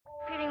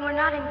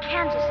not in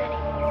Kansas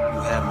anymore.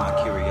 You have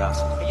my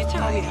curiosity. Are you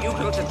telling me you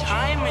built a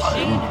time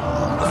machine?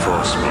 The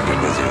Force may be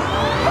with you.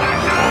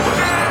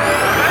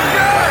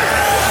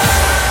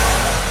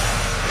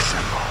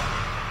 Assemble.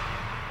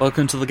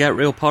 Welcome to the Get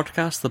Real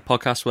podcast, the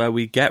podcast where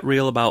we get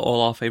real about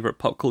all our favourite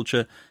pop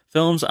culture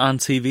films and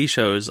TV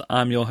shows.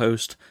 I'm your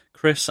host,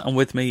 Chris, and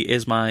with me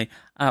is my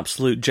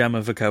absolute gem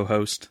of a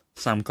co-host,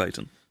 Sam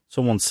Clayton.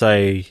 Someone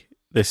say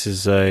this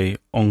is a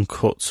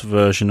uncut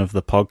version of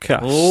the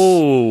podcast.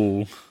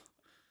 Oh!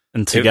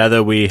 And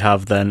together we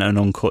have then an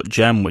uncut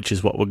gem, which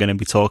is what we're going to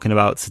be talking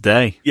about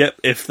today. Yep,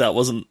 if that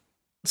wasn't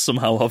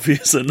somehow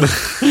obvious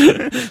enough.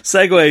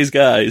 Segues,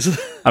 guys.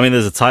 I mean,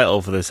 there's a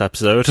title for this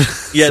episode.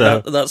 Yeah,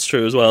 so, that's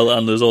true as well,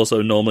 and there's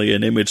also normally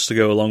an image to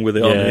go along with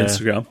it on the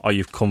Instagram. Or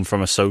you've come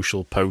from a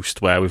social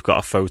post where we've got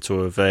a photo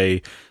of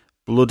a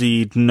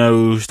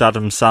bloodied-nosed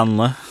Adam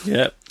Sandler.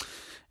 Yep.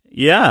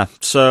 Yeah,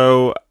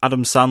 so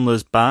Adam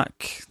Sandler's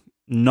back,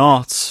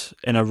 not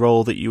in a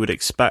role that you would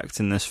expect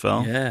in this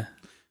film. Yeah.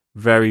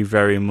 Very,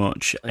 very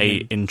much a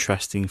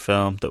interesting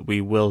film that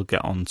we will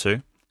get onto.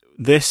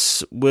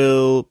 This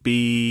will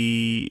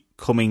be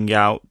coming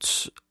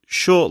out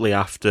shortly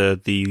after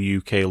the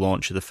UK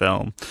launch of the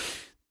film.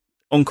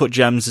 Uncut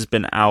Gems has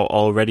been out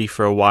already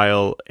for a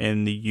while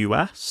in the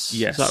US.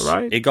 Yes. Is that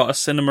right? It got a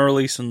cinema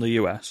release in the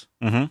US.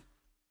 Mm-hmm.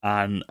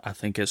 And I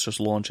think it's just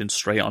launching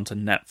straight onto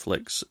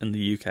Netflix in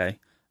the UK.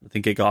 I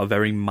think it got a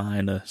very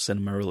minor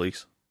cinema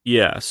release.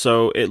 Yeah,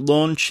 so it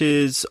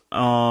launches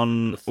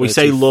on... The We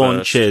say 31st.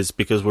 launches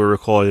because we're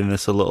recording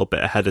this a little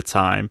bit ahead of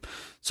time.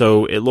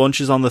 So it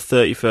launches on the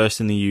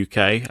 31st in the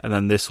UK, and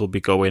then this will be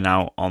going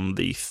out on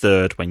the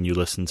 3rd when you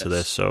listen to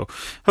this. So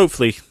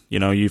hopefully,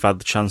 you've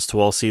had the chance to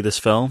all see this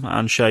film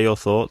and share your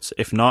thoughts.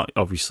 If not,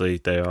 obviously,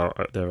 there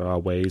are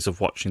ways of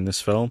watching this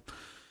film,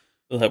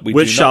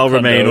 which shall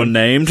remain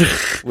unnamed.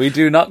 We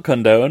do not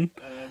condone.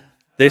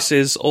 This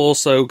is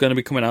also going to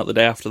be coming out the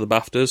day after the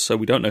BAFTAs, so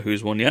we don't know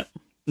who's won yet.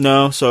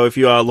 No, so if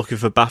you are looking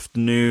for BAFTA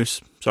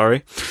news,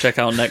 sorry. Check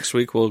out next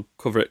week, we'll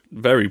cover it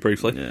very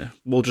briefly. Yeah,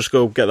 we'll just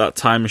go get that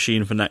time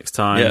machine for next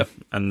time, Yeah.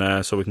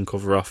 and so we can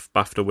cover off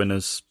BAFTA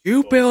winners.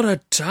 You built a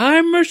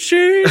time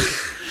machine?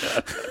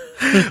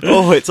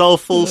 Oh, it's all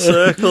full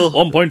circle.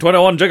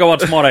 1.21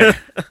 gigawatts more.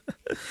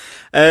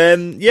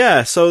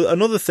 Yeah, so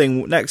another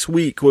thing, next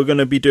week we're going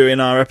to be doing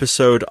our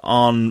episode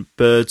on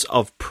Birds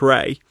of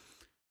Prey.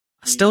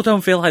 I still don't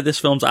feel like this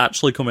film's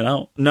actually coming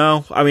out.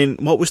 No, I mean,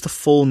 what was the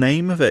full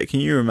name of it? Can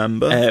you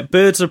remember?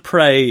 Birds of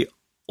Prey,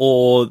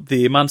 or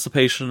the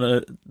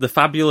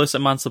fabulous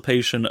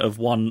emancipation of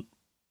one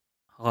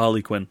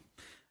Harley Quinn.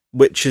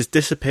 Which has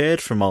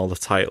disappeared from all the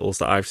titles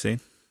that I've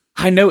seen.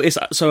 I noticed,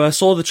 so I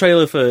saw the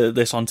trailer for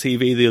this on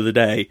TV the other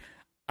day,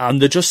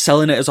 and they're just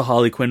selling it as a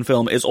Harley Quinn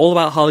film. It's all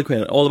about Harley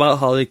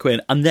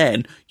Quinn, and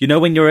then,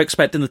 when you're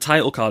expecting the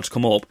title card to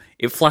come up,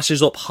 it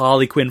flashes up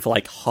Harley Quinn for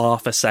like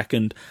half a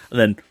second, and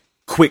then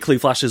quickly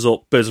flashes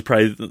up Birds of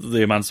Prey,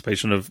 the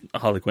emancipation of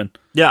Harley Quinn.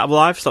 Yeah, well,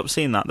 I've stopped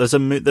seeing that. There's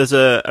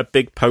a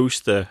big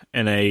poster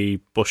in a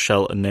bus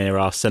shelter near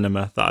our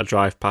cinema that I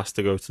drive past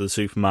to go to the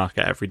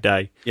supermarket every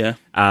day. Yeah.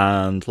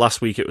 And last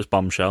week it was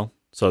Bombshell,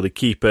 so they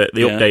keep it.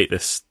 They update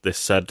this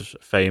said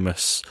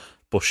famous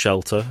bus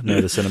shelter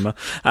near the cinema,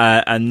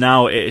 and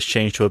now it has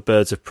changed to a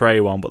Birds of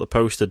Prey one, but the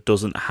poster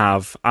doesn't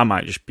have... I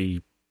might just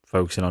be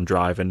focusing on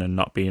driving and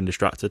not being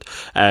distracted,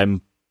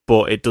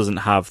 but it doesn't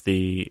have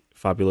the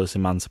fabulous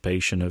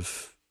emancipation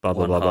of blah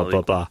blah blah blah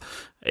blah blah.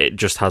 It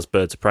just has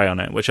Birds of Prey on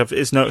it, which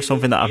is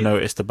something that I've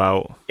noticed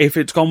about. If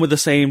it's gone with the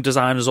same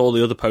design as all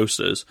the other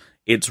posters,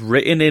 it's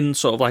written in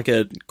sort of like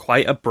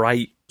quite a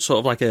bright, sort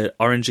of like a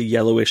orangey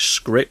yellowish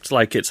script,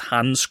 like it's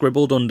hand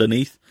scribbled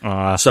underneath.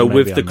 So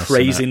with the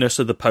craziness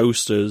of the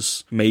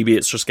posters, maybe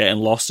it's just getting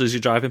lost as you're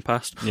driving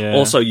past. Yeah.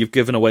 Also, you've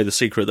given away the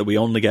secret that we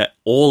only get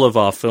all of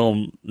our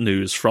film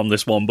news from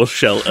this one bus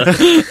shelter.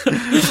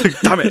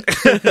 Damn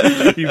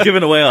it! You've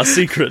given away our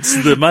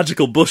secrets, the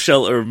magical bus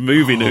shelter of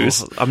movie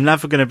news. I'm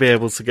never going to be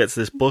able to get to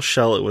this bus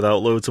shelter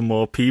without loads of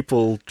more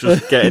people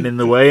just getting in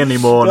the way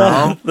anymore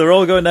now. They're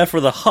all going there for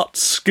the hot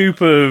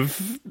scoop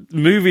of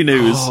movie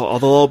news. Or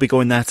they'll all be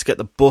going there to get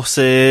the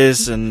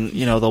buses, and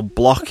they'll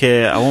block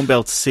it. I won't be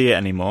able to see it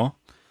anymore.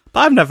 But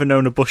I've never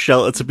known a bus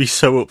shelter to be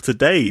so up to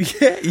date.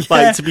 Yeah.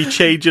 Like, to be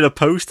changing a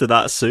poster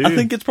that soon. I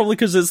think it's probably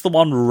because it's the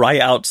one right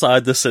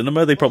outside the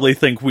cinema. They probably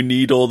think we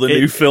need all the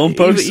new film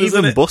posters.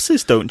 Even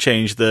buses don't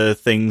change the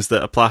things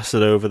that are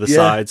plastered over the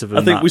sides of them.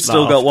 I think we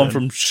still got one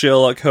from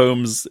Sherlock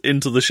Holmes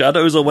Into the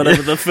Shadows, or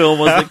whatever the film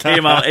was that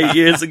came out 8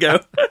 years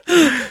ago.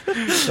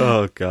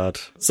 Oh,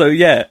 God. So,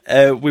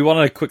 we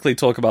want to quickly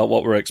talk about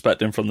what we're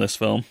expecting from this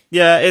film.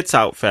 Yeah, it's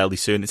out fairly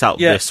soon. It's out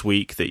this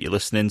week that you're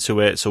listening to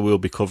it, so we'll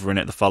be covering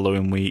it the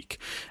following week.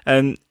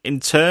 And in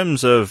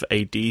terms of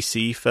a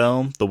DC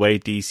film, the way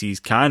DC's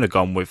kind of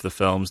gone with the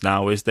films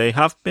now is they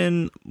have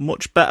been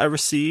much better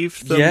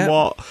received than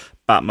what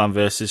Batman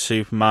vs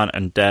Superman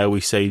and, dare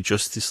we say,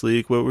 Justice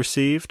League were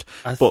received.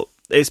 But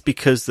it's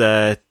because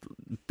they're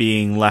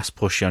being less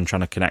pushy on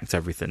trying to connect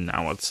everything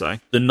now, I'd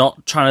say. They're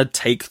not trying to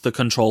take the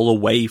control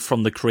away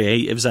from the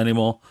creatives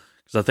anymore.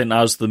 Because I think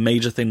that was the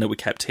major thing that we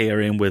kept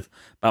hearing with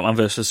Batman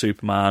vs.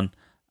 Superman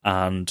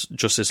and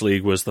Justice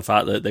League was the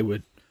fact that they were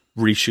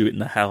reshooting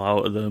the hell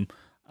out of them,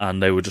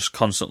 and they were just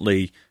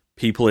constantly,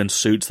 people in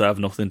suits that have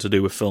nothing to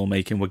do with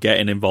filmmaking were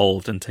getting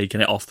involved and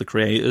taking it off the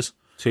creators.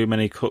 Too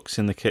many cooks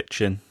in the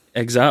kitchen.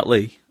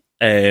 Exactly.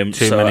 Too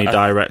many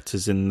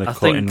directors in the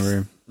cutting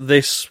room.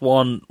 This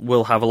one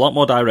will have a lot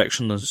more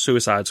direction than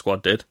Suicide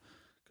Squad did,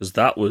 because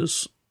that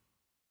was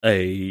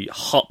a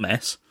hot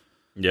mess.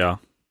 Yeah.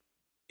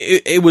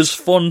 It was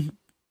fun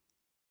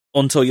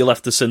until you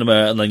left the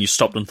cinema and then you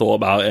stopped and thought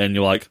about it and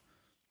you're like,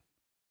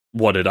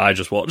 what did I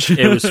just watch?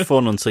 It was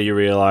fun until you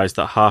realised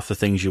that half the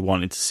things you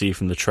wanted to see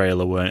from the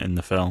trailer weren't in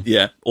the film.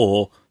 Yeah,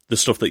 or the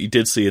stuff that you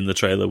did see in the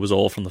trailer was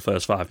all from the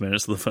first 5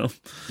 minutes of the film.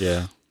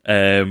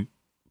 Yeah.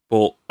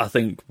 But I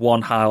think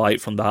one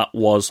highlight from that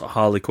was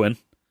Harley Quinn.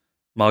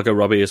 Margot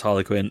Robbie as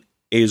Harley Quinn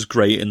is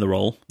great in the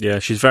role. Yeah,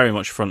 she's very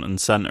much front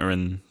and centre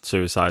in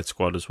Suicide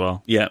Squad as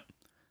well. Yeah.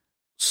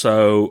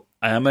 So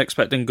I am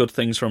expecting good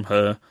things from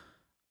her.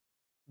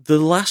 The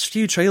last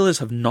few trailers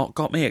have not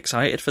got me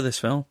excited for this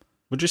film.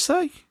 Would you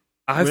say?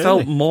 I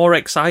felt more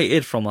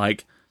excited from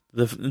like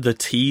the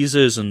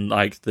teasers and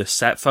like the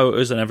set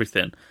photos and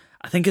everything.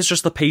 I think it's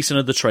just the pacing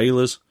of the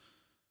trailers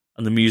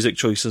and the music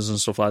choices and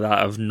stuff like that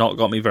have not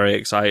got me very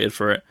excited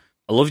for it.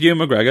 I love Ewan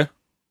McGregor.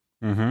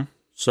 Mm-hmm.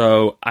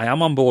 So I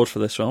am on board for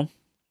this film.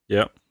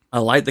 Yep. I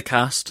like the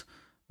cast.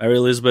 Mary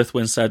Elizabeth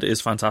Winstead is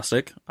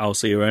fantastic. I'll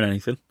see her in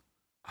anything.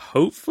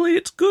 Hopefully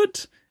it's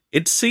good.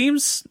 It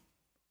seems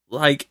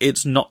like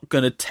it's not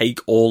going to take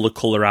all the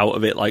colour out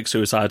of it like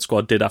Suicide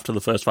Squad did after the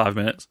first 5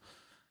 minutes.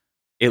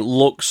 It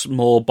looks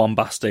more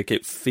bombastic.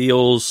 It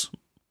feels,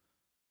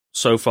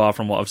 so far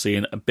from what I've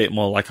seen, a bit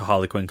more like a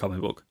Harley Quinn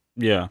comic book.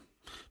 Yeah.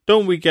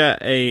 Don't we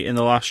get in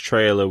the last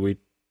trailer,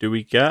 do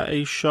we get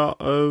a shot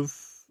of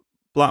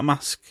Black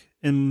Mask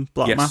in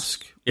Black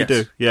Mask? Yes. We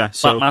do, yeah.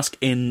 So, Black Mask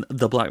in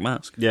the Black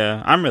Mask.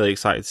 Yeah, I'm really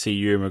excited to see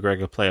Ewan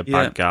McGregor play a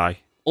bad guy.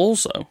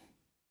 Also,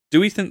 do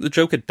we think the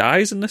Joker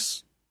dies in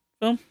this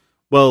film?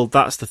 Well,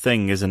 that's the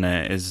thing, isn't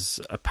it? Is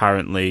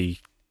apparently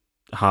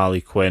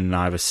Harley Quinn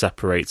either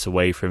separates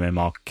away from him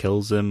or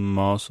kills him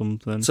or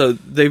something. So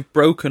they've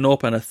broken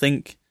up, and I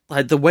think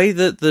like the way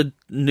that the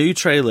new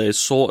trailer is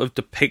sort of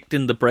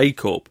depicting the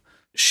breakup,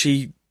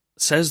 she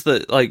says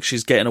that like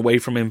she's getting away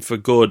from him for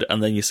good,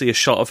 and then you see a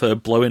shot of her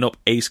blowing up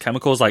Ace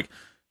Chemicals, like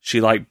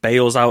she like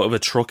bails out of a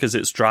truck as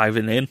it's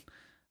driving in,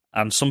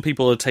 and some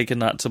people are taking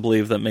that to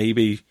believe that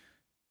maybe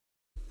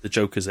the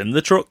Joker's in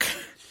the truck.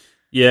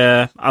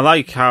 Yeah, I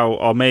like how,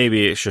 or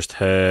maybe it's just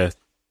her,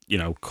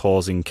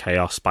 causing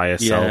chaos by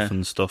herself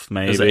and stuff,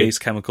 maybe. Because Ace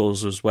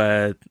Chemicals was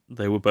where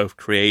they were both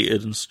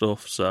created and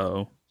stuff,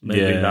 so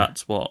maybe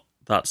that's what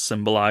that's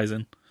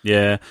symbolising.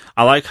 Yeah,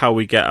 I like how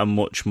we get a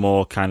much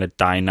more kind of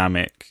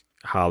dynamic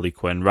Harley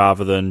Quinn,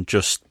 rather than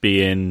just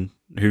being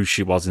who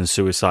she was in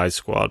Suicide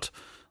Squad.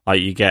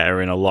 Like, you get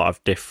her in a lot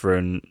of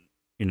different,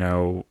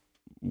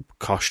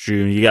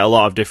 costumes. You get a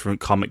lot of different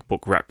comic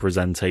book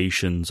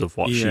representations of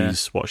what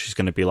she's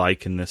going to be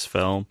like in this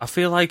film. I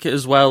feel like it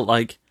as well,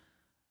 like,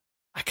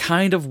 I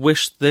kind of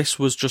wish this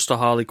was just a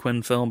Harley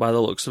Quinn film by the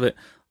looks of it.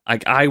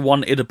 Like, I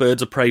wanted a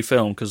Birds of Prey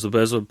film because the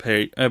Birds of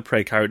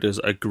Prey characters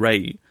are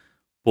great,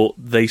 but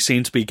they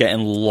seem to be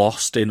getting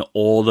lost in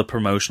all the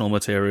promotional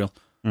material.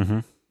 Mm-hmm.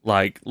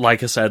 Like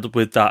I said,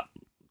 with that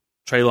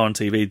trailer on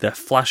TV, they're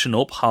flashing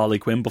up Harley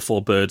Quinn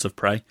before Birds of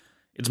Prey.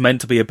 It's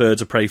meant to be a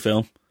Birds of Prey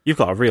film. You've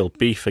got a real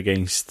beef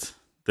against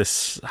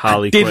this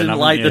Harley Quinn. I didn't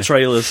like the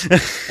trailers.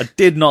 I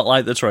did not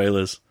like the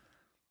trailers.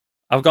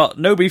 I've got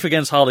no beef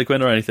against Harley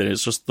Quinn or anything.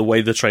 It's just the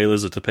way the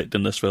trailers are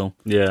depicting this film.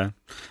 Yeah.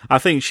 I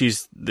think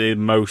she's the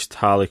most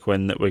Harley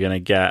Quinn that we're going to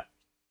get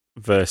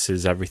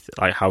versus everything,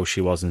 like how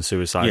she was in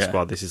Suicide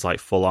Squad. This is like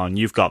full on.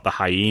 You've got the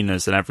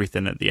hyenas and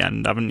everything at the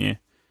end, haven't you?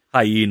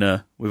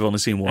 Hyena. We've only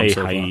seen one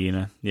so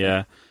hyena,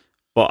 yeah.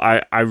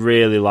 But I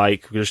really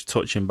like, just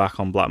touching back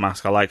on Black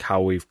Mask, I like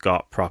how we've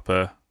got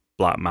proper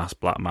Black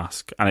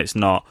Mask. And it's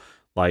not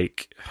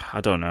like,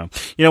 I don't know.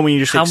 When you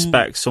just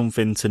expect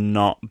something to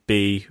not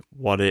be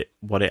what it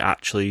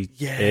actually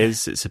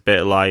is. It's a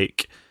bit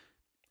like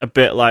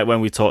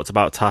when we talked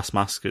about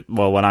Taskmaster.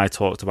 Well, when I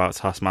talked about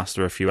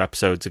Taskmaster a few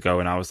episodes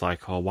ago, and I was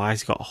like, "Oh, why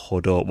has he got a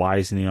hood up? Why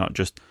isn't he not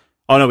just?"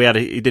 Oh no,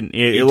 he didn't.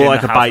 It looked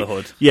like a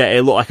bike. Yeah,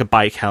 it looked like a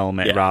bike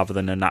helmet rather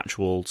than an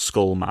actual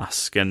skull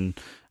mask. And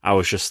I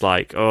was just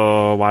like,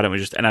 "Oh, why don't we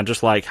just?" And I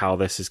just like how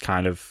this is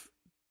kind of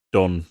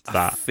done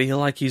that. I feel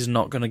like he's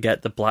not going to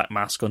get the Black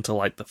Mask until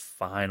like the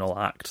final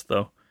act,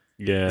 though.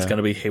 Yeah, it's going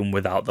to be him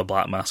without the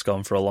Black Mask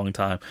on for a long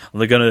time, and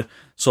they're going to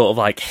sort of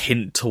like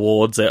hint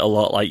towards it a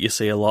lot. Like, you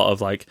see a lot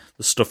of like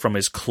the stuff from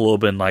his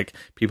club, and like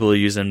people are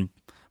using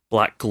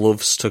black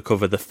gloves to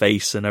cover the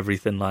face and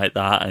everything like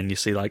that, and you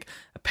see like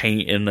a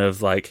painting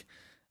of like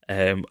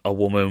a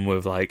woman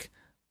with like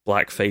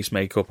black face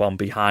makeup on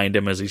behind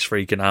him as he's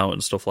freaking out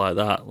and stuff like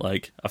that.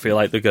 Like, I feel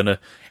like they're going to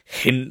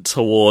hint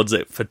towards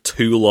it for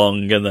too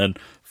long, and then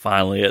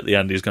finally at the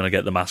end he's going to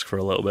get the mask for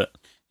a little bit.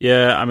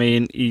 Yeah, I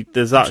mean,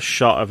 there's that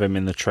shot of him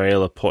in the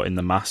trailer putting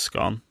the mask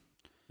on.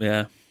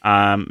 Yeah.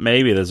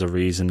 Maybe there's a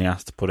reason he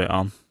has to put it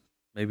on.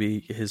 Maybe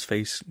his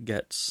face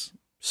gets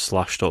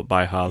Slashed up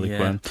by Harley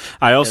Quinn.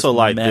 I also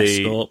like the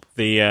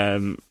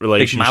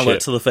relationship. Big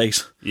mallet to the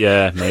face.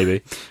 Yeah,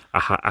 maybe a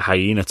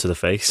hyena to the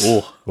face.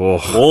 I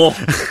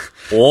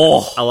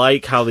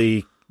like how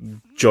they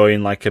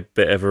join like a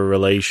bit of a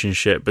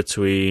relationship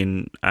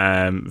between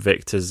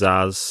Victor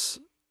Zsasz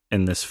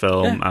in this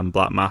film and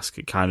Black Mask.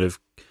 It kind of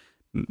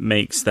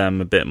makes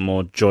them a bit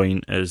more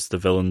joint as the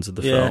villains of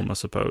the film, I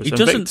suppose. He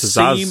doesn't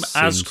seem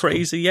as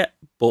crazy yet,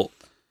 but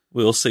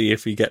we'll see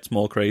if he gets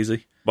more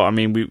crazy. But I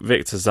mean,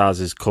 Victor Zsasz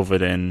is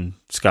covered in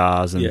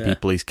scars and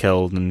people he's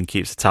killed and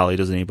keeps a tally,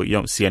 doesn't he? But you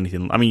don't see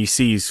anything. I mean, you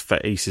see his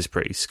face is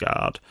pretty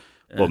scarred,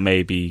 but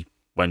maybe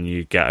when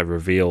you get a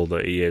reveal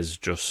that he is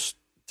just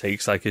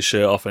takes like his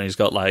shirt off and he's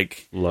got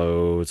like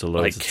loads of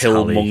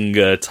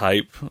Killmonger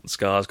type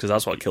scars, because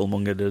that's what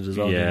Killmonger did as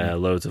well. Yeah,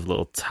 loads of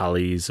little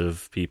tallies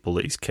of people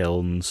that he's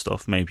killed and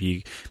stuff.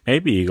 Maybe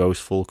he goes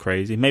full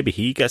crazy. Maybe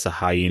he gets a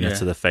hyena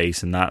to the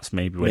face, and that's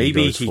maybe when he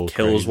goes full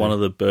kills crazy. one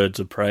of the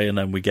birds of prey, and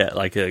then we get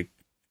like a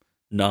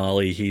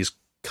gnarly. He's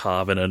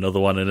carving another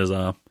one in his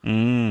arm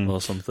or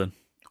something.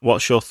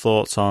 What's your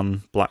thoughts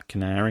on Black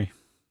Canary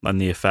and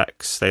the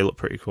effects? They look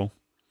pretty cool.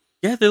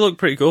 Yeah, they look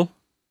pretty cool.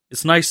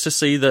 It's nice to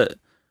see that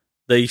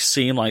they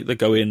seem like they're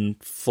going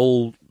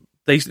full.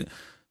 The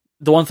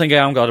one thing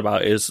I am glad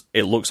about is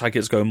it looks like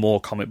it's going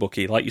more comic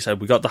booky. Like you said,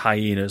 we got the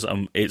hyenas,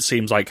 and it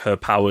seems like her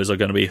powers are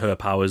going to be her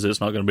powers.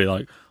 It's not going to be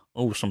like,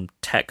 some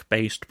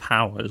tech-based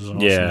powers or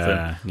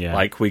something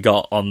like we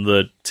got on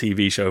the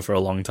TV show for a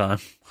long time.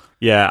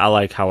 Yeah, I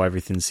like how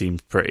everything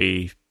seems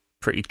pretty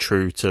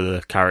true to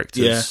the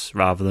characters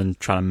rather than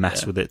trying to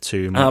mess with it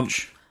too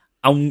much.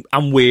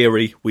 I'm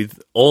weary. We've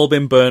all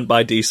been burnt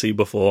by DC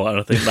before, and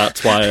I think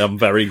that's why I'm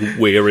very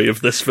weary of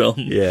this film.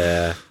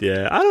 Yeah.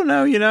 I don't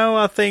know.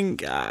 I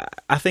think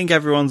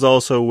everyone's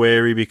also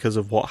weary because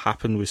of what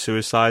happened with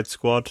Suicide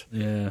Squad.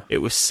 Yeah, it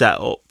was set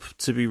up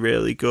to be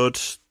really good,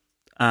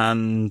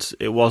 and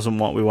it wasn't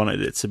what we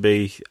wanted it to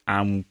be.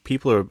 And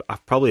people are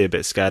probably a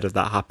bit scared of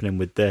that happening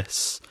with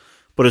this.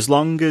 But as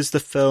long as the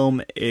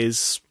film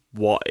is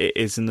what it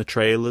is in the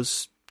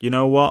trailers, you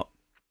know what?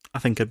 I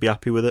think I'd be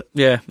happy with it.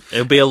 Yeah,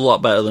 it'll be a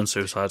lot better than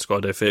Suicide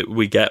Squad if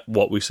we get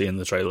what we see in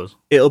the trailers.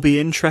 It'll be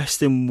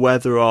interesting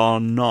whether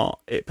or not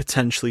it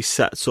potentially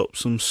sets up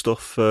some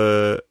stuff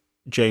for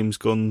James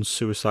Gunn's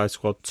Suicide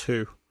Squad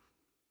 2.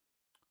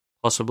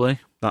 Possibly.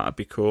 That'd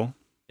be cool.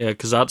 Yeah,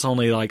 because that's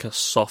only like a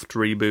soft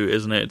reboot,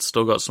 isn't it? It's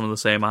still got some of the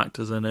same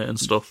actors in it and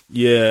stuff.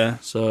 Yeah.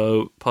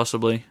 So,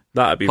 possibly.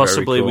 That'd be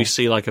very cool. We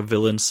see like a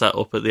villain set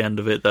up at the end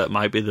of it that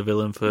might be the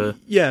villain for...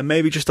 Yeah,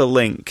 maybe just a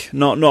link.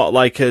 Not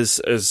like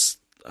as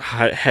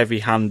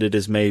heavy-handed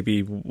as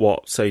maybe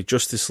what, say,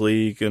 Justice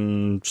League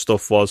and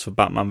stuff was for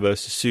Batman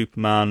vs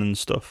Superman and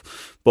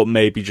stuff, but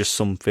maybe just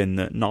something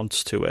that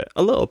nods to it.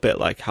 A little bit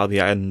like how the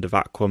end of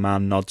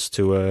Aquaman nods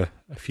to a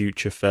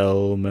future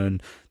film,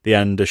 and the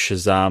end of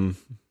Shazam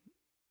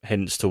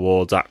hints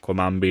towards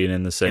Aquaman being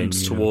in the same...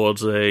 Hints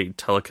towards a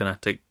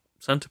telekinetic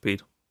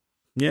centipede.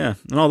 Yeah,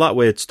 and all that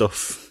weird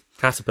stuff.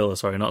 Caterpillar,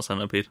 sorry, not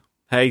centipede.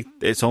 Hey,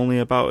 it's only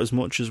about as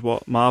much as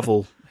what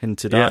Marvel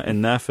hinted at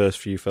in their first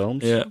few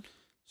films. Yeah.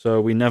 So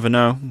we never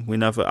know.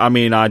 I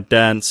mean, I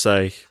daren't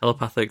say...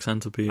 Telepathic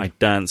centipede. I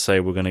daren't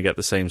say we're going to get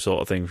the same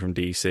sort of thing from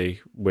DC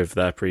with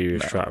their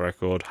previous track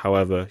record.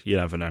 However, you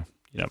never know.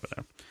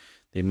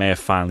 They may have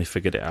finally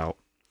figured it out.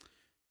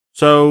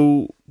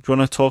 So, do you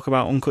want to talk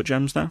about Uncut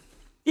Gems now?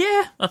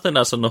 Yeah, I think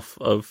that's enough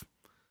of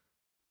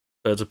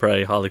Birds of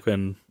Prey, Harley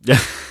Quinn,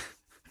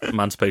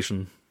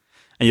 emancipation.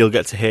 And you'll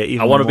get to hear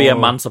even I want to be more.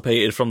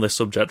 emancipated from this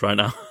subject right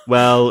now.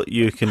 Well,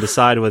 you can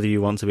decide whether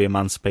you want to be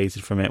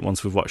emancipated from it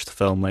once we've watched the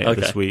film later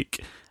this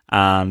week,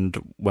 and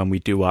when we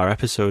do our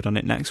episode on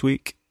it next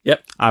week.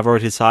 Yep. I've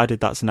already decided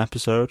that's an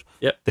episode.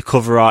 Yep. The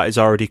cover art is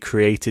already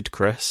created,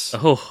 Chris.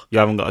 Oh, you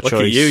haven't got a look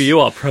choice. At you. You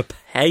are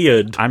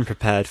prepared. I'm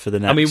prepared for the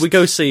next... I mean, we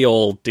go see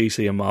all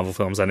DC and Marvel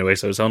films anyway,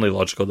 so it's only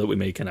logical that we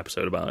make an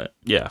episode about it.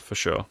 Yeah, for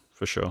sure.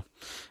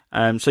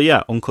 So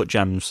yeah, Uncut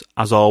Gems.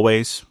 As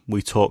always,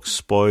 we talk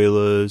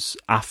spoilers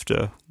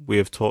after we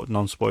have talked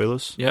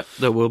non-spoilers. Yep,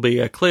 there will be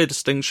a clear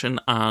distinction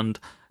and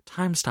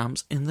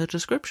timestamps in the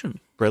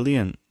description.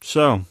 Brilliant.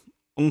 So,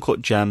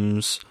 Uncut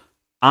Gems.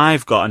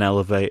 I've got an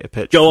elevator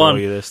pitch for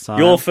you this time.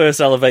 Your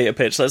first elevator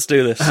pitch. Let's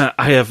do this.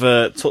 I have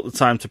took the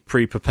time to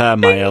pre-prepare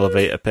my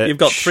elevator pitch. You've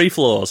got 3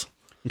 floors.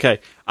 Okay,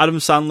 Adam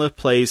Sandler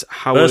plays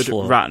Howard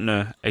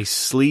Ratner, a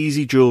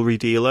sleazy jewellery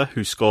dealer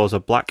who scores a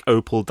black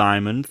opal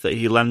diamond that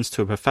he lends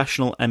to a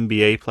professional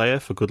NBA player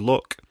for good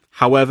luck.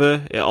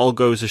 However, it all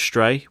goes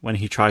astray when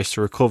he tries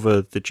to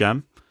recover the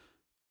gem,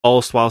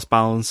 all whilst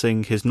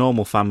balancing his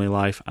normal family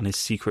life and his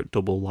secret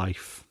double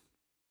life.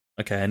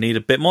 Okay, I need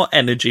a bit more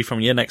energy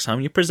from you next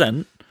time you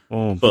present.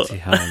 Oh, bloody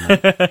hell,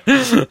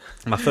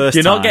 my first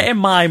You're time. not getting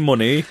my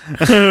money,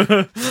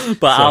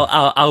 but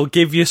I'll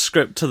give you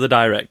script to the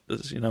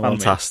directors. You know,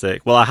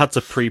 fantastic. What I mean? Well, I had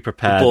to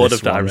pre-prepare the board this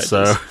of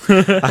directors.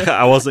 One, so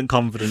I wasn't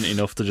confident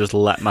enough to just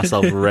let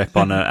myself rip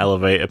on an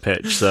elevator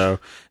pitch. So,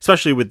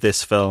 especially with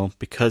this film,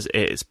 because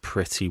it is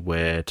pretty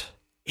weird.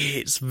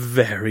 It's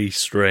very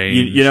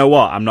strange. You know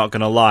what? I'm not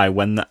going to lie.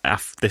 When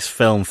this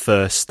film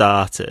first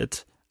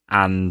started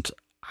and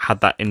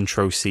had that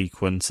intro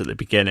sequence at the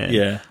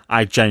beginning,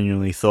 I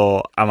genuinely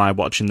thought, am I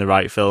watching the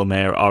right film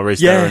here, or is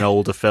there an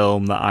older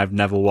film that I've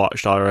never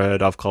watched or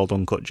heard of called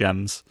Uncut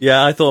Gems?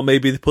 Yeah, I thought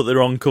maybe they put the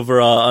wrong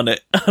cover art on it.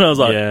 And I was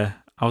like... Yeah.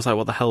 I was like,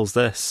 what the hell's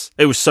this?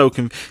 It was so...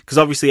 Because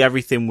obviously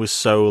everything was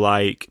so,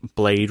 like,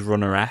 Blade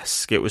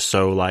Runner-esque. It was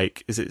so,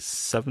 like... Is it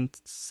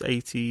 70s,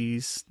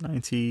 80s,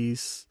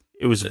 90s?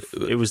 It was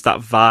that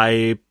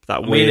vibe,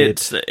 that weird... I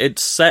mean,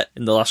 it's set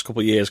in the last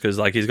couple of years because,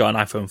 like, he's got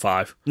an iPhone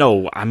 5.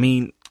 No, I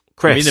mean...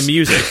 Chris. I mean the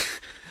music.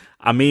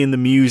 I mean the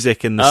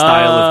music and the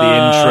style of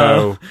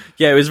the intro.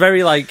 Yeah, it was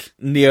very like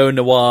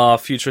neo-noir,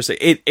 futuristic.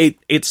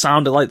 It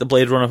sounded like the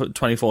Blade Runner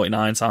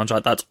 2049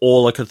 soundtrack. That's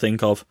all I could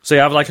think of. So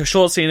you have like a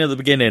short scene at the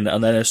beginning,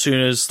 and then as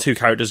soon as two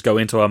characters go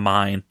into a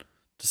mine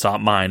to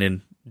start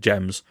mining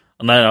gems,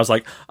 and then I was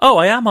like, oh,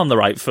 I am on the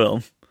right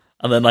film.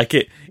 And then like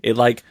it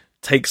like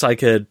takes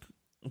like a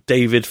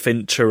David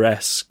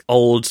Fincher-esque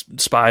old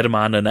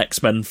Spider-Man and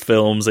X-Men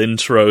films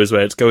intros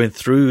where it's going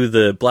through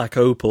the Black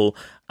Opal,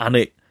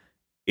 and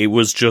it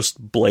was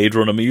just Blade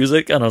Runner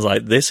music, and I was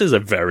like, this is a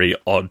very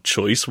odd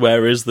choice.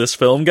 Where is this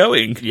film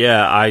going?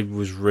 Yeah, I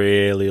was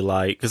really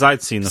like... Because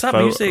I'd seen the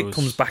photos. That music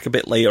comes back a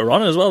bit later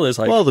on as well. It's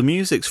like, well, the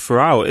music's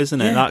throughout,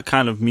 isn't it? Yeah. That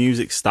kind of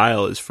music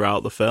style is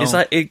throughout the film. It's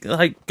like, it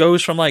like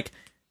goes from like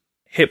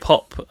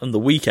hip-hop and The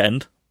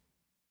Weeknd.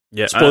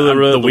 Yeah, Spoiler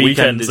alert, The The Weeknd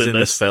Weeknd's is in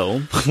this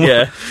film.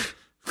 Yeah.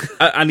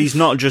 And he's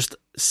not just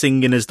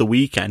singing as The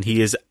Weeknd,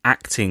 he is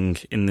acting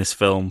in this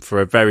film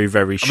for a very,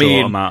 very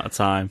short amount of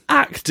time.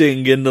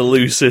 Acting in the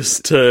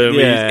loosest term.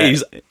 Yeah.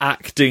 He's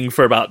acting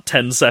for about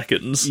 10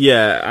 seconds.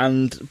 Yeah,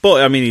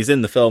 but I mean, he's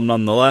in the film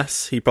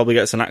nonetheless. He probably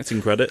gets an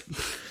acting credit.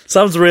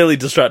 Sam's really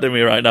distracting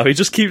me right now. He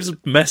just keeps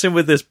messing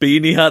with this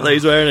beanie hat that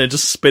he's wearing and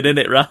just spinning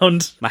it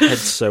round. My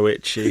head's so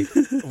itchy.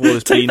 I've wore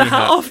this Take beanie the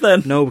hat off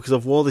then. No, because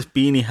I've wore this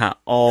beanie hat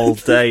all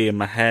day and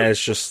my hair's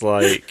just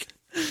like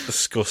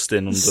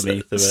disgusting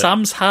underneath of it.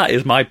 Sam's hat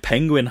is my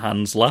penguin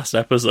hands last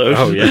episode.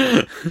 Oh,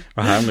 yeah. Right,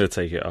 I'm going to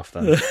take it off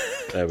then.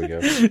 There we go.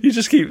 You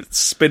just keep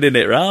spinning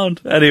it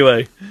round.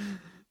 Anyway.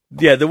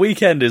 Yeah, The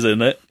Weeknd is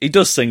in it. He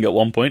does sing at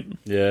one point.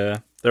 Yeah.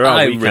 There are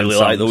I Weeknd really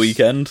songs. like The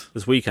Weeknd.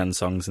 There's Weeknd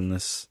songs in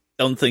this.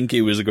 Don't think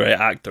he was a great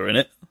actor in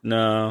it.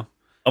 No.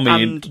 I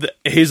mean,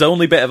 his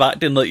only bit of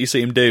acting that you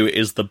see him do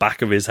is the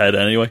back of his head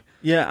anyway.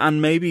 Yeah,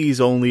 and maybe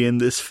he's only in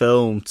this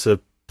film to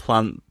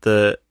plant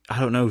I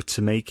don't know,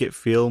 to make it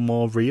feel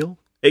more real.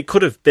 It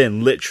could have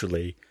been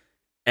literally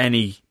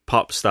any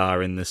pop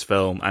star in this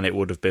film and it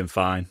would have been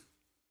fine.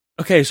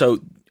 Okay, so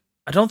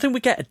I don't think we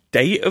get a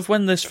date of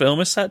when this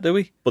film is set, do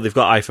we? But they've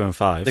got iPhone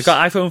 5s. They've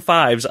got iPhone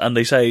 5s and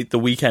they say The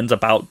Weeknd's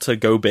about to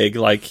go big,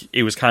 like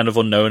he was kind of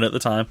unknown at the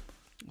time.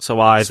 So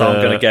I'm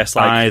going to guess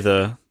like...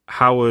 either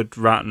Howard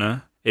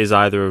Ratner is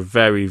either a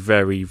very,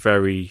 very,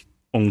 very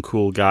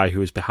uncool guy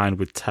who is behind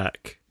with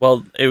tech.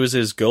 Well, it was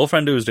his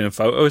girlfriend who was doing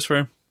photos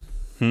for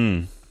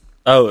him.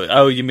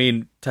 Oh, you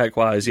mean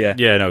tech-wise, yeah.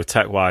 Yeah, no,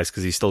 tech-wise,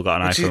 because he's still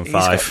got an iPhone 5. He's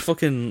got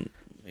fucking...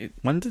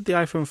 When did the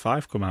iPhone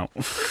 5 come out?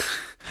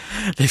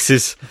 This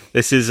is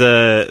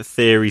a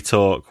theory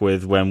talk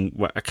with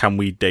can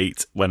we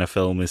date when a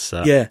film is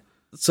set. Yeah.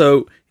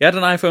 So, he had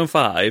an iPhone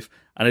 5,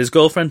 and his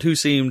girlfriend who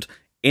seemed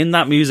in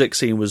that music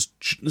scene was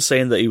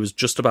saying that he was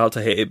just about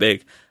to hit it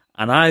big.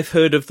 And I've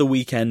heard of The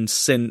Weeknd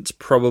since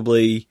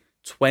probably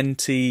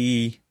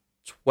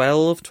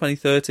 2012,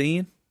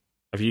 2013.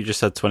 Have you just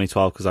said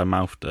 2012 because I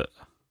mouthed it?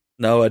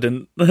 No, I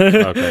didn't.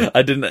 Okay.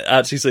 I didn't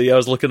actually see. I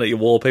was looking at your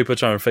wallpaper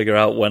trying to figure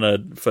out when I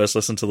first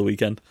listened to The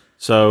Weeknd.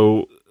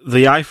 So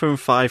the iPhone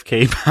 5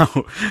 came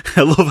out.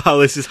 I love how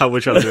this is how we're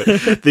trying to do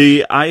it.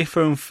 The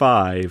iPhone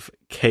 5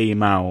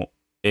 came out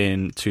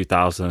in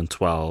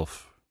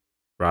 2012,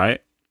 right?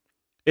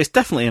 It's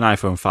definitely an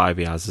iPhone 5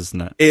 he has, isn't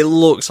it? It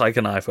looks like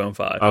an iPhone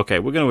 5. Okay,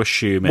 we're going to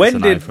assume it's when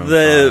an did iPhone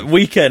The 5.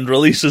 Weeknd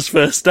release his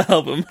first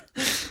album?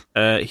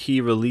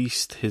 He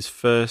released his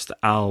first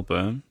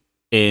album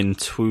in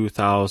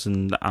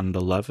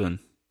 2011.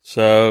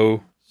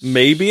 So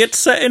maybe it's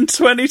set in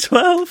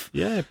 2012?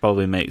 Yeah, it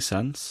probably makes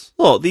sense.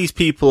 Look, these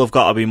people have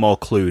got to be more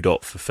clued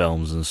up for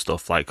films and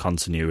stuff, like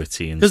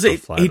continuity and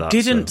stuff like that.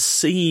 Because it didn't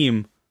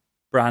seem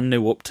brand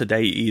new up to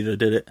date either,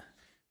 did it?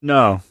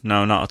 No,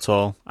 not at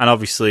all. And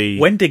obviously...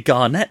 When did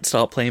Garnett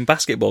start playing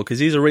basketball? Because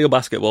he's a real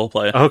basketball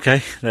player.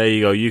 Okay, there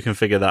you go. You can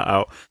figure that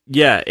out.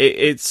 Yeah,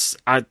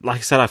 like I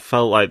said, I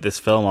felt like this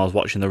film, I was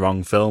watching the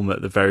wrong film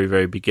at the very,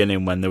 very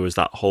beginning when there was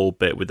that whole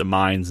bit with the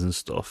mines and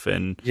stuff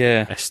in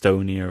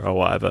Estonia or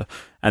whatever.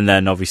 And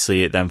then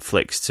obviously it then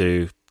flicks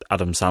to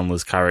Adam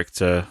Sandler's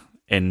character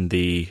in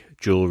the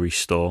jewellery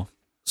store.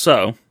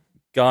 So,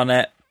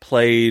 Garnett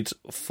played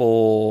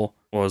for,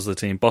 what was the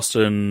team?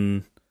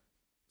 Boston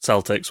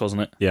Celtics,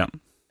 wasn't it? Yeah.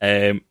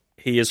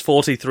 He is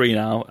 43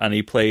 now, and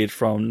he played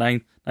from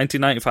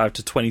 1995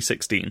 to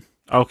 2016.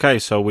 Okay,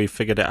 so we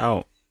figured it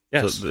out.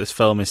 Yes. So this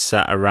film is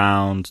set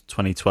around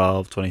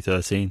 2012,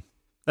 2013.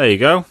 There you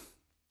go.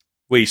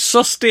 We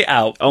sussed it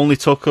out. Only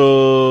took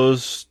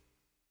us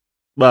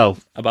Well,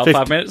 About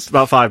 5 minutes?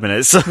 About 5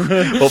 minutes.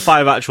 Well,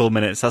 5 actual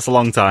minutes. That's a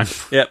long time.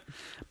 Yep.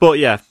 But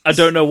yeah. I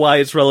don't know why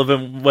it's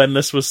relevant when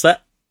this was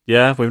set.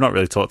 Yeah, we've not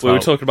really talked about... We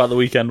were talking about The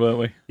Weeknd, weren't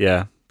we?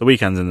 Yeah, The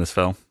Weeknd's in this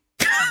film.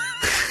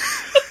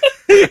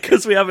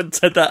 Because we haven't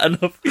said that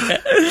enough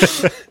yet.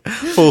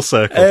 Full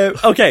circle.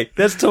 Okay,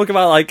 let's talk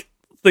about, like,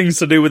 things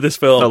to do with this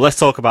film. No, let's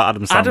talk about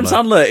Adam Sandler. Adam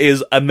Sandler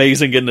is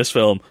amazing in this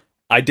film.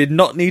 I did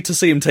not need to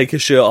see him take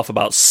his shirt off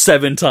about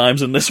 7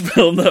 times in this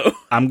film, though.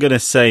 I'm going to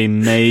say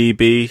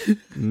maybe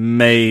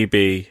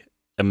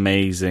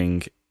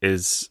amazing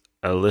is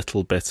a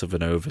little bit of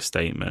an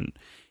overstatement.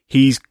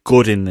 He's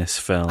good in this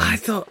film.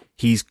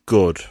 He's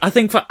good. I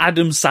think for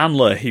Adam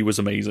Sandler, he was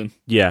amazing.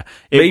 Yeah.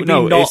 He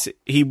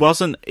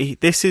wasn't...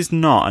 this is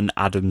not an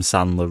Adam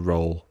Sandler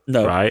role.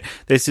 No. Right?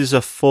 This is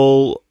a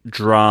full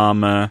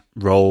drama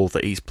role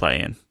that he's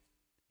playing.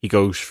 He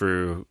goes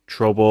through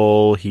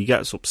trouble, he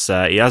gets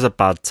upset, he has a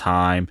bad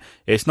time.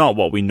 It's not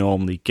what we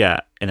normally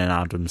get in an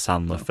Adam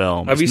Sandler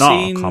film. It's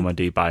not a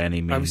comedy by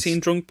any means. Have you seen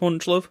Drunk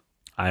Punch Love?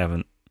 I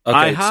haven't. Okay,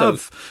 I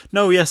have.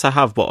 Yes, I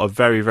have, but a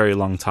very, very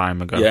long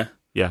time ago. Yeah.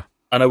 Yeah.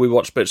 I know we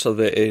watched bits of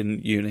it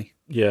in uni.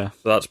 Yeah.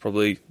 So that's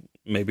probably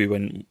maybe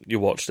when you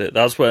watched it.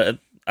 That's where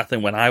I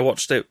think when I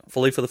watched it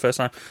fully for the first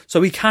time.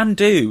 So he can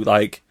do,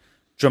 like,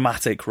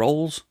 dramatic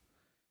roles.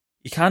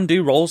 He can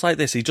do roles like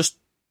this. He just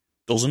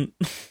doesn't.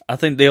 I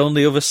think the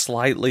only other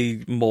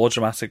slightly more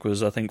dramatic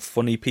was, I think,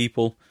 Funny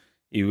People.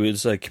 He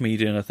was a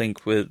comedian, I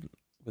think, with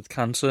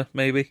cancer,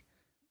 maybe.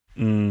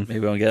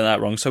 Maybe I'm getting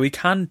that wrong. So he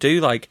can do,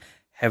 like,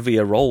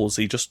 heavier roles.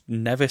 He just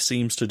never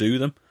seems to do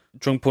them.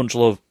 Drunk Punch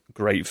Love,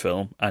 great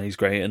film, and he's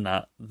great in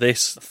that.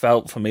 This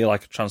felt for me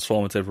like a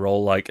transformative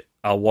role. Like,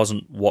 I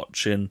wasn't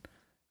watching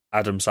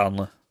Adam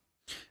Sandler.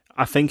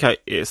 I think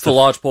it's for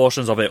large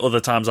portions of it.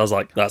 Other times I was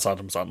like, that's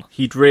Adam Sandler.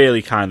 He'd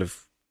really kind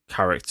of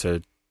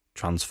character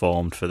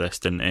transformed for this,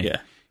 didn't he?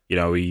 Yeah. You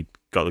know, he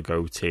got the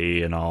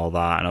goatee and all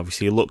that, and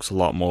obviously he looks a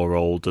lot more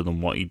older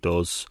than what he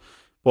does.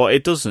 But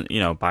it doesn't,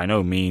 by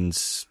no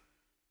means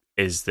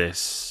is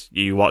this...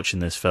 You're watching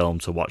this film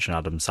to watch an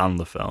Adam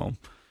Sandler film.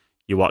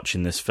 You're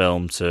watching this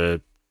film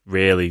to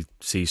really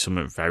see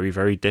something very,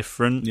 very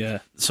different. Yeah.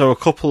 So a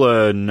couple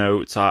of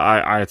notes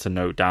I had to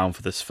note down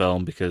for this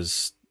film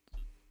because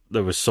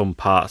there was some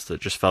parts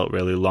that just felt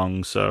really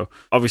long. So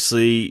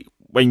obviously,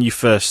 when you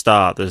first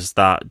start, there's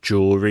that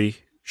jewelry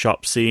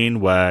shop scene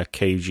where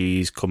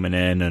KG's coming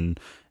in and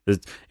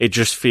it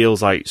just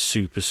feels like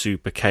super,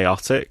 super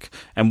chaotic.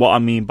 And what I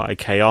mean by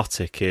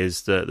chaotic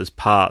is that there's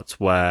parts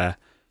where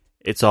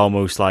it's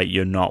almost like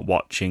you're not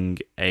watching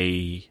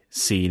a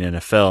scene in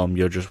a film,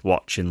 you're just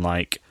watching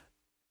like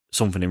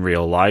something in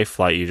real life,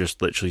 like you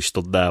just literally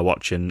stood there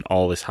watching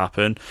all this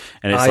happen.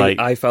 And it's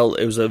I felt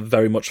it was a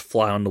very much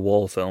fly on the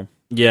wall film.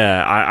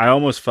 Yeah, I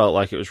almost felt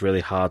like it was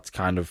really hard to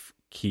kind of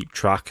keep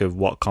track of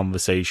what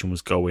conversation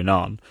was going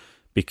on,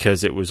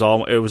 because it was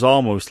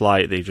almost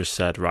like they just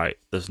said, right,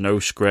 there's no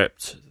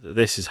script,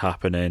 this is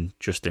happening,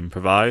 just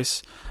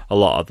improvise. A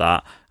lot of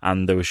that,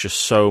 and there was just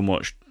so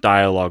much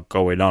dialogue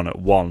going on at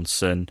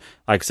once, and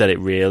like I said, it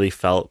really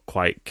felt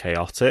quite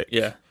chaotic.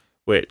 Yeah.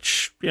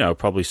 Which,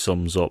 probably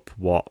sums up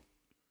what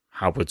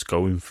Howard's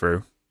going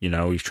through.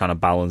 He's trying to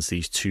balance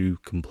these two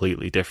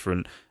completely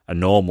different, a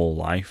normal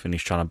life, and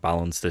he's trying to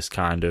balance this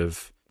kind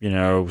of,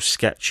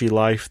 sketchy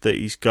life that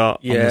he's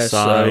got on the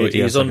side. So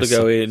he's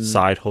undergoing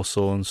side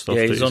hustle and stuff.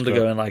 Yeah, he's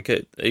undergoing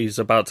he's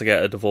about to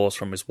get a divorce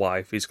from his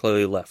wife. He's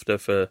clearly left her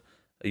for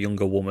a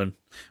younger woman.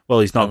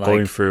 Well, he's not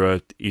going through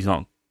a. He's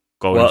not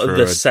going through.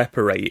 They're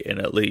separating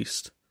at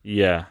least.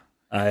 Yeah.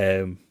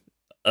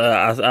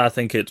 I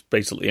think it's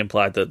basically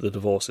implied that the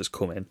divorce is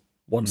coming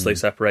once they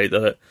separate.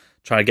 They're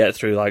trying to get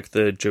through like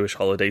the Jewish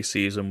holiday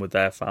season with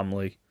their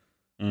family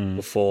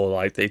before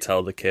like they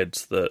tell the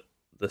kids that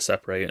they're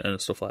separating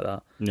and stuff like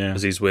that. Yeah,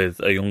 because he's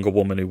with a younger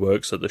woman who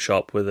works at the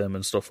shop with him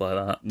and stuff like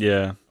that.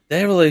 Yeah,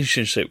 their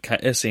relationship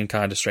seemed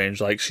kind of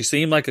strange. Like she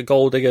seemed like a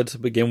gold digger to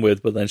begin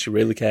with, but then she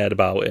really cared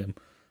about him.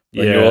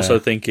 But you're also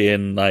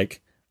thinking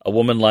like, a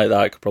woman like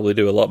that could probably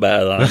do a lot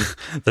better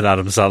than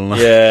Adam Sandler.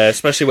 Yeah,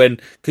 especially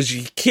because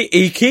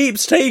he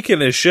keeps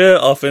taking his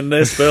shirt off in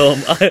this film.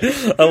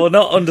 I will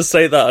not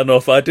understate that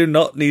enough. I do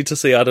not need to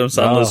see Adam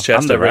Sandler's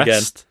chest ever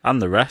again.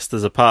 And the rest,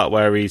 there's a part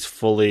where he's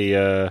fully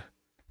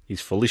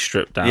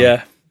stripped down.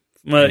 Yeah.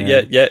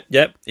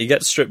 Yeah. He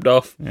gets stripped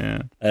off.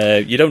 Yeah.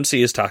 You don't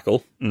see his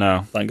tackle.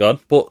 No. Thank God.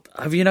 But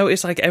have you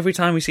noticed, like, every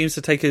time he seems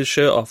to take his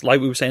shirt off,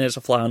 like we were saying, it's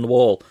a fly on the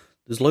wall,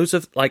 there's loads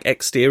of, like,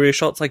 exterior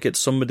shots, like it's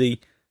somebody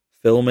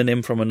filming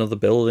him from another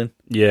building.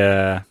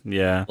 Yeah,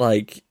 yeah.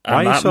 Like,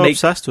 why are you so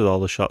obsessed with all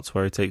the shots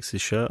where he takes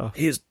his shirt off?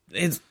 It's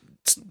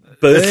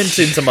burnt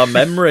into my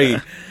memory.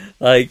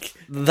 Like,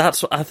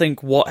 that's, I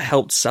think, what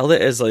helped sell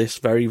it as this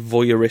very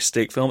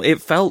voyeuristic film.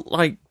 It felt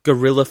like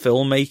guerrilla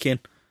filmmaking.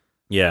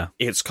 Yeah.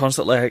 It's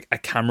constantly like a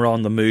camera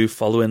on the move,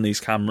 following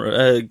these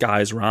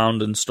guys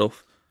around and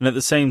stuff. And at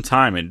the same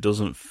time, it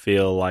doesn't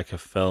feel like a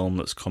film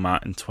that's come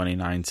out in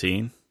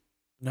 2019.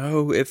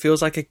 No, it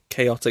feels like a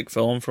chaotic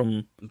film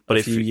from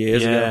a few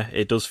years ago. Yeah,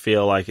 it does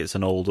feel like it's a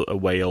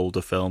way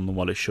older film than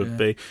what it should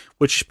be,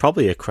 which is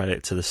probably a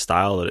credit to the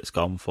style that it's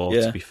gone for,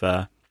 to be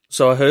fair.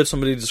 So I heard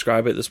somebody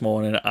describe it this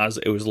morning as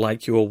it was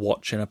like you were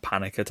watching a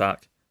panic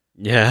attack.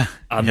 Yeah.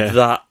 And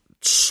that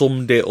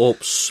summed it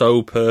up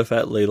so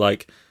perfectly.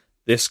 Like,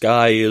 this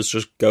guy is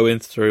just going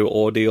through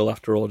ordeal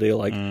after ordeal.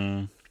 Like,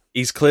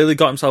 he's clearly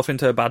got himself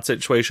into a bad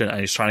situation and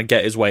he's trying to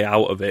get his way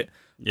out of it.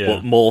 Yeah.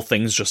 But more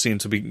things just seem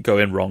to be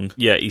going wrong.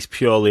 Yeah, he's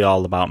purely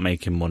all about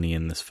making money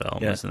in this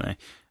film, isn't he?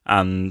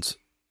 And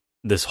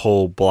this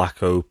whole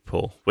Black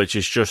Opal, which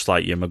is just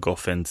like your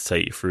MacGuffin to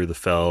take you through the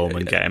film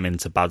and get him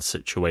into bad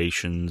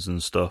situations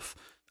and stuff.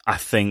 I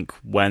think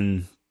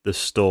when the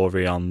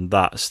story on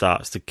that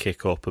starts to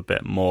kick up a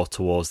bit more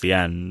towards the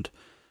end,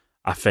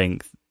 I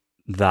think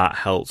that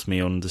helps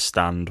me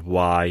understand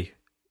why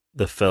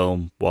the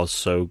film was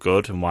so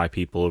good and why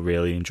people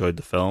really enjoyed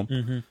the film.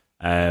 Mm-hmm.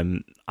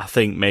 I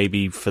think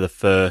maybe for the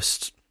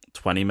first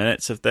 20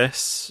 minutes of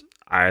this,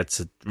 I had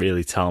to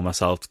really tell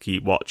myself to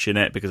keep watching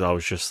it because I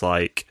was just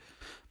like,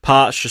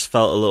 parts just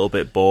felt a little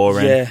bit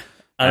boring. Yeah,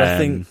 and I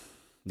think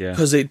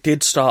because it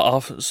did start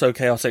off so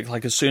chaotic,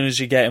 like as soon as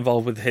you get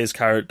involved with his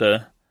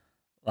character,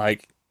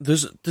 like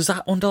there's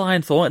that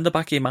underlying thought in the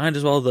back of your mind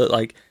as well that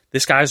like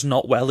this guy's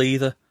not well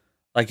either.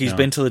 Like he's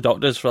been to the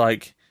doctors for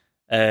like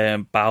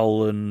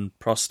bowel and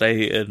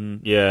prostate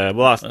and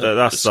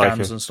that's scans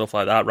like and stuff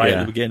like that right at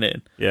the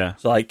beginning. Yeah,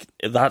 so like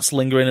that's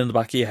lingering in the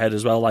back of your head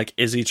as well. Like,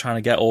 is he trying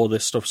to get all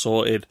this stuff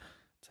sorted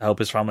to help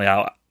his family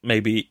out?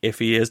 Maybe if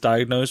he is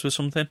diagnosed with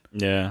something.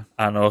 Yeah,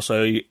 and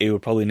also he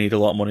would probably need a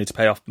lot of money to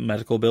pay off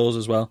medical bills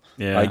as well.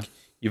 Yeah, like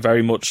you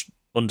very much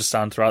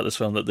understand throughout this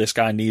film that this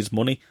guy needs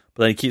money,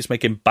 but then he keeps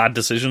making bad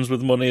decisions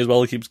with money as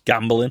well. He keeps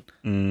gambling,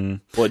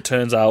 but it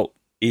turns out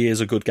he is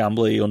a good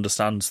gambler. He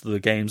understands the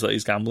games that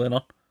he's gambling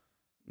on.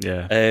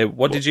 Yeah.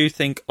 What did you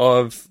think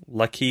of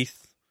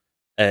Lakeith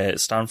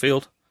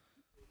Stanfield?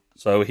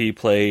 So he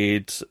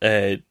played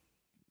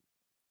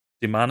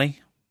Dimani.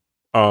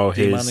 Oh,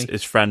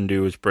 his friend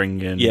who was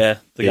bringing... Yeah,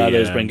 the guy that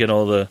was bringing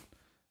all the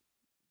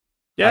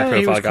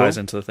high-profile guys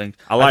into the thing.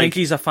 I think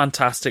he's a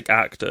fantastic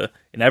actor.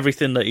 In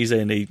everything that he's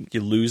in,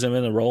 you lose him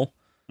in a role.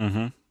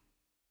 Mm-hmm.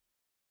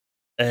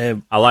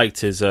 I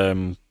liked his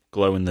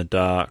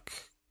glow-in-the-dark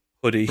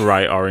hoodie,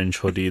 bright orange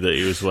hoodie that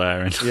he was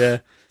wearing. Yeah.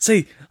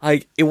 See,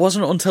 it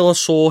wasn't until I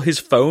saw his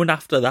phone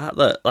after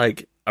that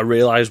like I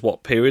realised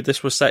what period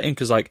this was set in,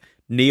 because like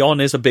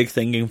neon is a big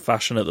thing in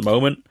fashion at the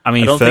moment. I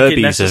mean,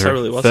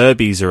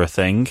 Furbies are a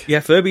thing. Yeah,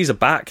 Furbies are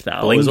back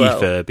now. Blingy as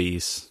well.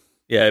 Furbies.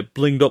 Yeah,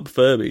 blinged up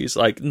Furbies.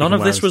 Like none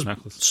of this was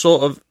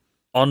sort of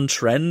on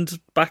trend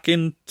back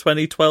in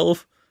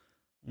 2012,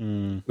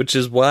 which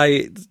is why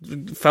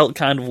it felt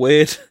kind of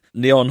weird.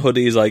 Neon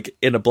hoodies, like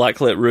in a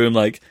blacklit room,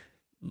 like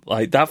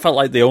that felt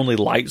like the only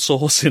light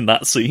source in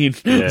that scene.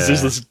 It's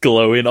just this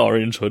glowing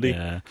orange hoodie.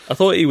 Yeah. I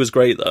thought he was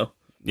great though.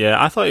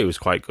 Yeah, I thought he was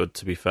quite good,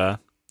 to be fair.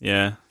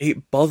 Yeah.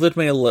 It bothered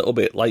me a little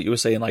bit, like you were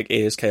saying, like it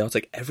is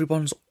chaotic.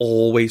 Everyone's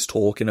always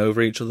talking over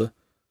each other.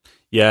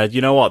 Yeah, you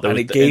know what?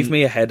 It gave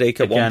me a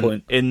headache at one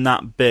point. In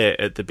that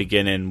bit at the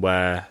beginning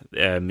where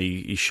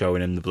he's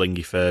showing him the blingy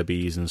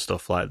Furbies and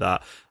stuff like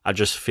that, I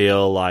just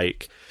feel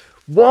like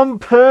one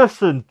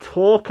person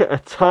talk at a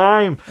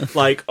time.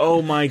 Like,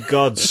 oh my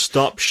God,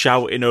 stop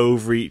shouting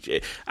over each...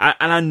 And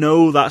I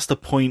know that's the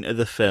point of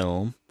the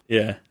film.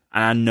 Yeah.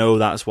 And I know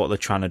that's what they're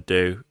trying to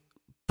do.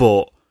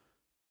 But,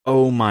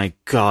 oh my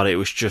God, it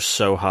was just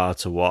so hard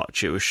to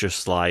watch. It was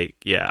just like,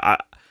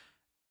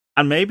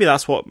 and maybe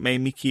that's what made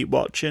me keep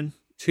watching.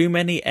 Too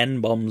many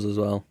N-bombs as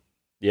well.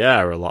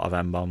 Yeah, a lot of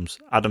N-bombs.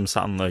 Adam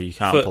Sandler, you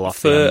can't pull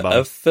off the N-bomb. For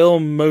a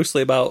film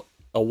mostly about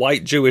a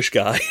white Jewish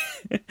guy...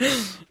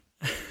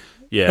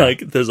 Yeah. Like,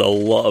 there's a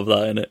lot of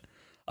that in it.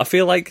 I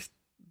feel like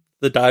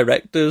the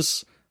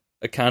directors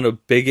are kind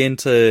of big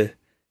into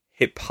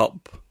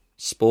hip-hop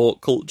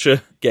sport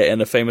culture,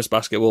 getting a famous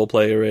basketball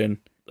player in,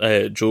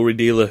 a jewelry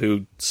dealer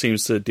who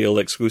seems to deal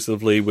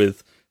exclusively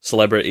with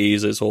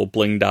celebrities, it's all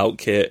blinged out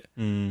kit,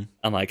 and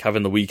like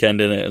having the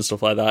weekend in it and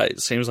stuff like that. It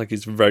seems like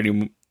it's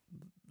very,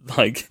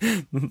 like,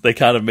 they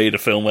kind of made a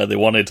film where they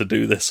wanted to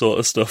do this sort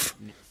of stuff.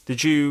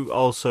 Did you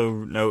also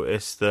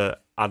notice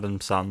that Adam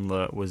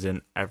Sandler was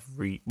in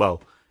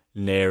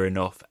near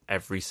enough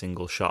every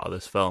single shot of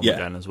this film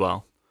again as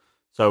well?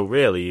 So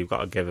really, you've got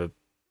to give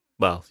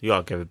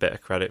a bit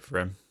of credit for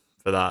him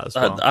for that as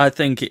well. I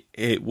think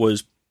it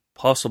was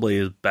possibly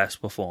his best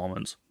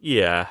performance.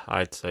 Yeah,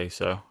 I'd say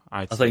so.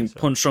 I think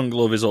Punch Drunk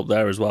Love is up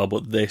there as well,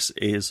 but this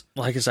is,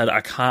 like I said,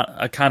 I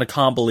kind of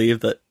can't believe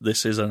that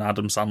this is an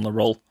Adam Sandler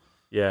role.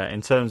 Yeah,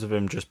 in terms of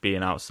him just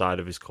being outside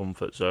of his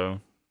comfort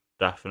zone.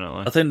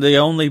 Definitely. I think the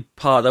only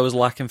part that was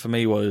lacking for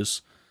me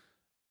was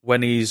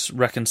when he's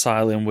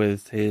reconciling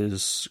with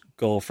his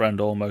girlfriend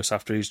almost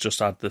after he's just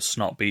had the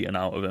snot beaten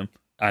out of him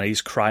and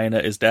he's crying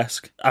at his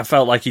desk. I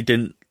felt like he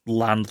didn't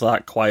land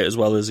that quite as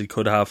well as he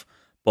could have,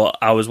 but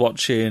I was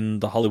watching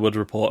the Hollywood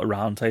Reporter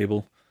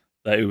Roundtable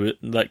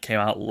that came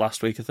out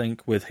last week, I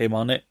think, with him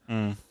on it,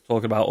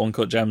 talking about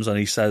Uncut Gems, and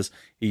he says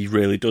he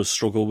really does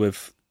struggle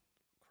with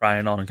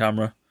crying on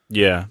camera.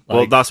 Yeah,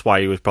 well, that's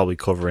why he was probably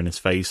covering his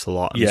face a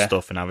lot and Yeah.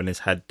 stuff, and having his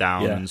head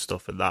down and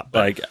stuff like that. But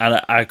Like,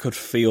 and I could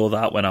feel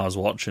that when I was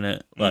watching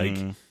it. Like,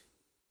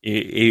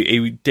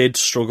 he did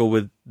struggle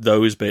with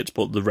those bits,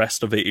 but the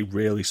rest of it he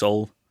really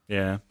sold.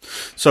 yeah,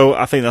 so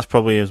I think that's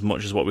probably as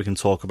much as what we can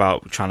talk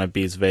about, trying to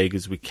be as vague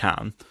as we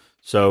can.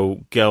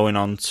 So going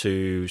on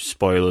to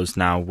spoilers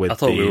now. With I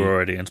thought we were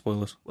already in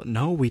spoilers.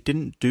 No, we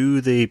didn't do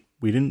the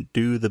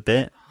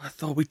bit. I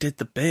thought we did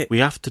the bit. We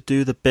have to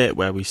do the bit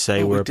where we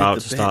say we're about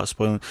to start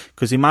spoiling.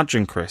 Because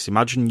imagine, Chris,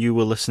 you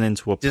were listening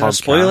to a podcast. Did I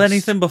spoil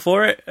anything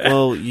before it?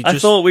 Well, I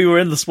thought we were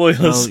in the spoilers.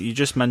 Well, you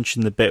just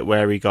mentioned the bit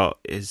where he got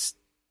his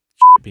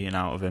being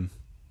out of him.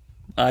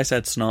 I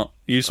said snot.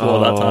 You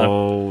swore that time.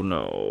 Oh,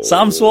 no.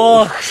 Sam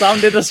swore.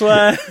 Sam did a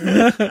swear. In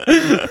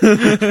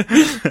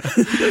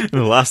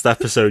the last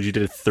episode, you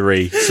did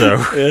 3, so...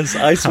 Yes,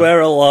 I swear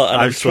a lot,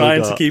 and I'm still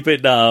trying to keep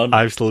it down.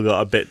 I've still got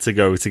a bit to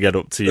go to get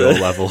up to your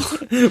level.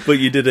 But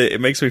you did it.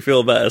 It makes me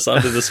feel better.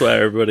 Sam did a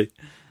swear, everybody.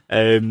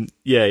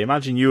 Yeah,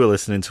 imagine you were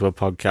listening to a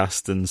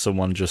podcast and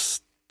someone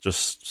just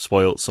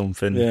spoiled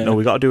something. Yeah. No,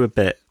 we got to do a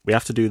bit. We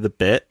have to do the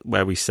bit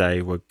where we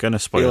say we're going to I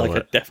spoil feel like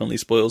it. I definitely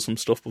spoiled some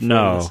stuff before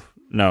this.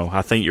 No,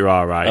 I think you're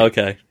all right.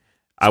 Okay.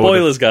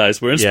 Spoilers,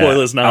 guys. We're in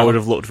spoilers now. I would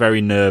have looked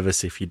very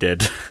nervous if you did,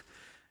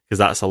 because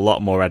that's a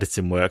lot more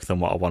editing work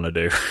than what I want to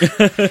do.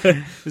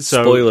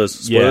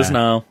 Spoilers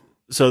now.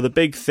 So the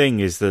big thing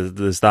is that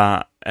there's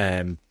that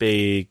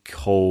big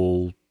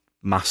whole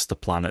master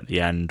plan at the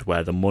end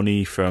where the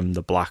money from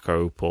the Black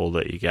Opal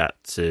that you get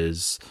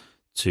is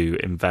to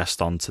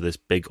invest onto this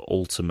big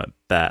ultimate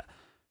bet.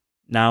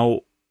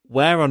 Now,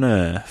 where on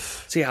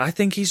earth? See, I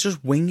think he's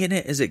just winging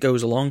it as it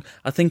goes along.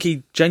 I think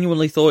he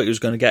genuinely thought he was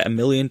going to get $1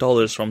 million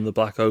from the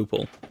Black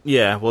Opal.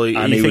 Yeah, well,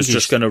 and he was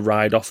just going to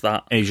ride off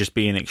that. He's just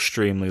being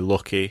extremely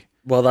lucky.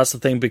 Well, that's the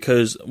thing,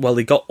 because,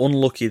 he got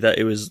unlucky that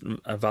it was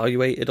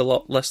evaluated a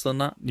lot less than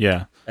that.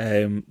 Yeah.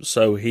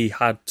 So he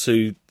had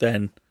to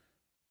then,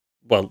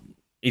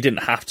 he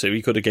didn't have to.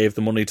 He could have gave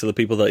the money to the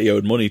people that he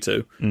owed money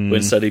to. But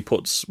instead he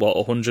puts,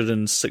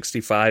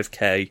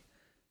 165k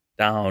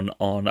down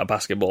on a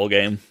basketball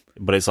game.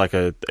 But it's like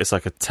a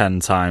 10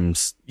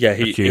 times. Yeah,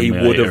 he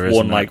would have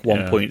won like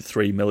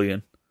 1.3 Yeah.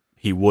 million.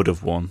 He would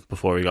have won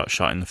before he got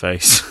shot in the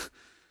face.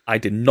 I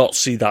did not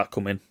see that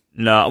coming.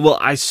 No, well,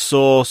 I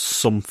saw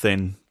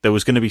something. There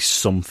was going to be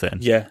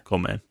something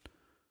coming.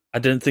 I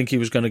didn't think he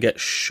was going to get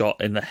shot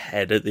in the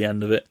head at the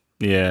end of it.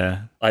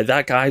 Yeah. Like,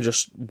 that guy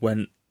just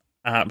went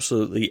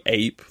absolutely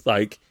ape.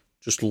 Like,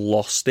 just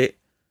lost it.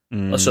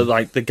 So,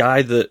 like, the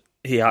guy that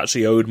he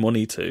actually owed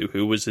money to,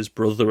 who was his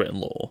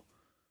brother-in-law,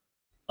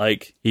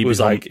 like, he was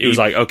like,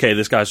 okay,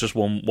 this guy's just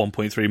won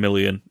 1.3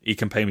 million. He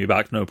can pay me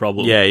back, no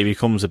problem. Yeah, he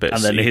becomes a bit.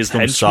 And then his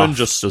henchman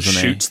just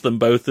shoots them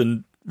both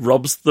and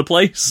robs the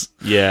place.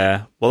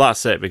 Yeah, well,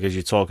 that's it, because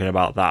you're talking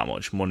about that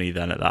much money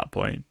then at that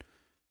point.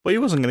 But he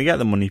wasn't going to get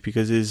the money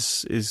because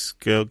his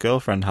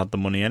girlfriend had the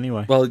money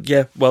anyway. Well,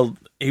 yeah,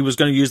 he was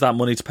going to use that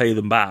money to pay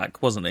them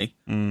back, wasn't he?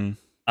 Mm.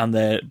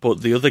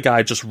 But the other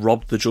guy just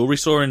robbed the jewelry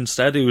store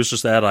instead. He was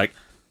just there like,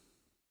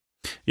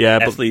 yeah,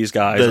 F these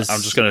guys,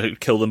 I'm just going to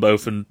kill them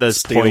both and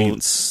steal.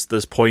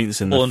 There's points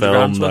in the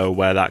film, though,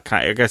 where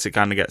I guess it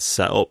kind of gets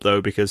set up,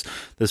 though, because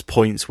there's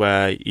points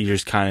where he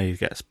just kind of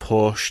gets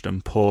pushed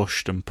and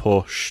pushed and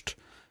pushed,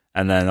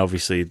 and then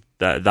obviously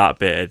that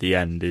bit at the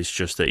end is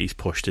just that he's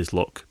pushed his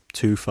luck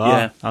too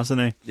far,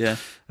 hasn't he? Yeah.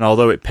 And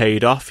although it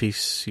paid off, he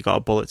got a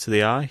bullet to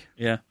the eye.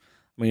 Yeah.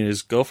 I mean,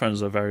 his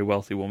girlfriend's a very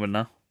wealthy woman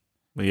now.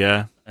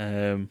 Yeah.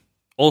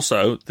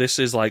 Also, this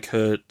is like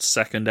her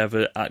second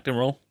ever acting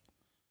role.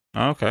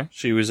 Oh, okay.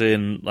 She was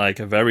in like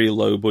a very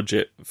low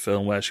budget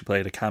film where she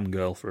played a cam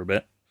girl for a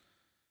bit.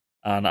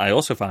 And I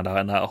also found out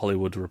in that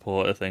Hollywood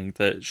Reporter thing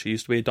that she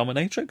used to be a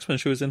dominatrix when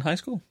she was in high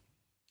school.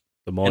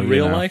 The more in you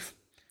real know. life.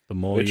 The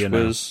more which you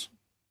know. was,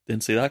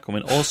 didn't see that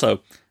coming.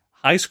 Also,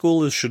 high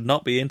schoolers should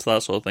not be into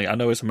that sort of thing. I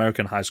know it's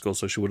American high school,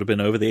 so she would have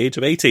been over the age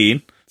of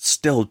 18.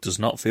 Still does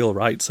not feel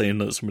right saying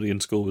that somebody in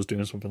school was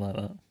doing something like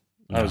that.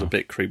 I was a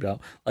bit creeped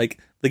out. Like,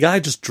 the guy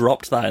just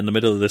dropped that in the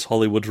middle of this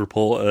Hollywood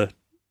Reporter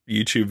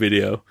YouTube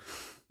video.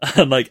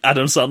 And, like,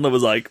 Adam Sandler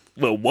was like,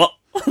 well, what?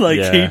 Like,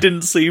 he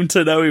didn't seem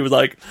to know. He was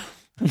like,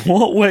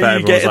 what way are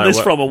you getting this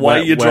from, and why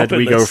are you dropping this? Where do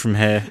we go from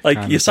here?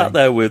 Like, you sat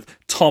there with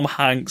Tom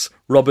Hanks,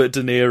 Robert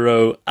De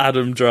Niro,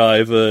 Adam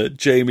Driver,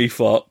 Jamie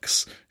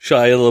Foxx,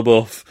 Shia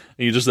LaBeouf,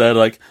 and you're just there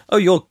like, oh,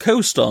 your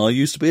co-star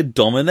used to be a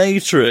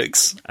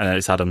dominatrix. And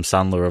it's Adam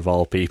Sandler of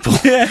all people.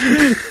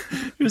 Yeah.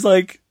 He was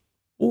like,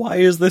 why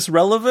is this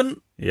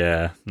relevant?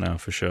 Yeah, no,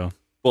 for sure.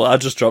 Well, I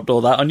just dropped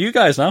all that on you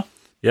guys now.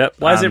 Yep.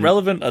 Why is it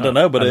relevant? I don't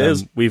know, but it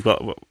is. We've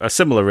got a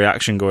similar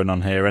reaction going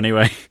on here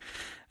anyway.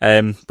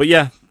 But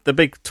yeah, the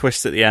big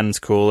twist at the end's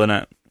cool, isn't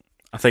it?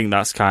 I think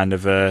that's kind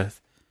of again,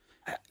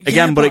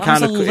 yeah, but it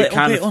kind I of was a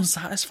little bit of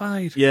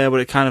unsatisfied. Yeah, but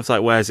it kind of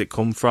like, where's it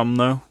come from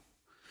though?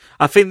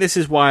 I think this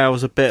is why I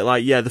was a bit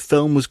like, yeah, the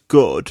film was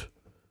good,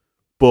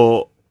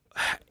 but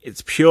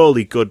it's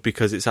purely good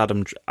because it's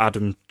Adam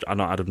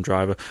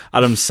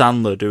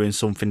Sandler doing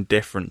something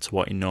different to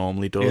what he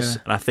normally does.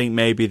 Yeah. And I think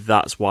maybe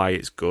that's why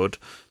it's good.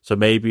 So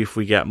maybe if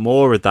we get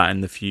more of that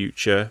in the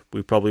future,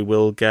 we probably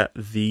will get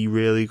the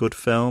really good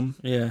film.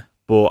 Yeah.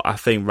 But I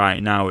think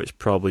right now it's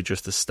probably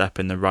just a step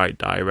in the right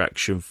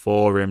direction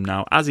for him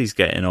now, as he's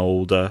getting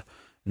older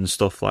and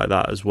stuff like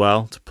that as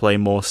well, to play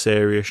more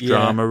serious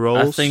drama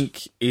roles. I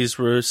think he's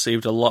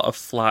received a lot of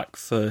flack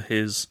for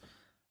his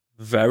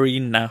very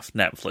naff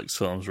Netflix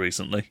films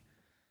recently.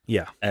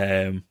 Yeah.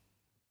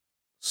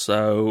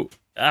 So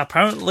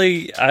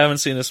apparently, I haven't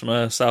seen this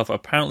myself,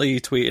 apparently he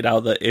tweeted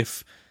out that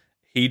if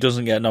he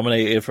doesn't get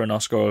nominated for an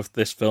Oscar, or if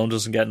this film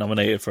doesn't get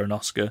nominated for an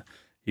Oscar,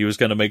 he was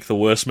going to make the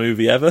worst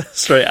movie ever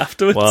straight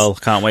afterwards. Well,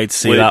 can't wait to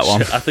see that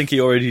one. I think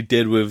he already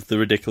did with The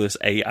Ridiculous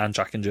 8 and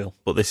Jack and Jill.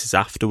 But this is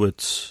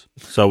afterwards,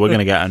 so we're going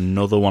to get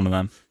another one of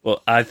them.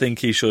 But I think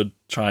he should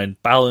try and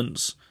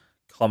balance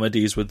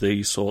comedies with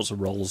these sorts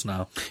of roles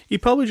now. He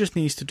probably just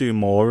needs to do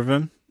more of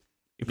them.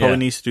 He probably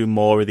needs to do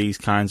more of these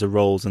kinds of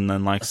roles, and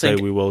then, like I say,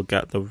 we will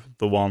get the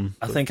one.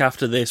 I think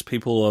after this,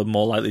 people are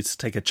more likely to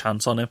take a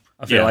chance on him.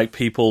 I feel like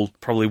people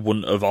probably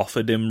wouldn't have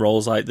offered him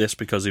roles like this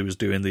because he was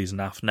doing these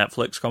naff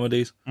Netflix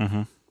comedies.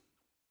 Mm-hmm.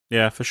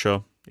 Yeah, for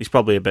sure. He's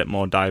probably a bit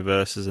more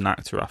diverse as an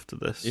actor after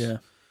this. Yeah.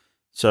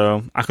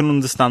 So I can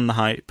understand the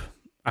hype.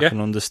 I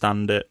can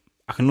understand it.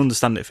 I can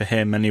understand it for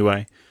him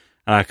anyway.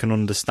 And I can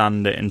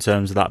understand it in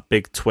terms of that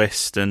big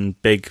twist and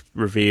big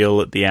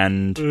reveal at the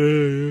end.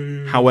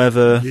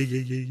 However,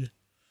 it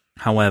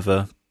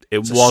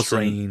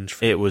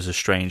was a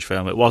strange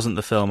film. It wasn't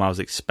the film I was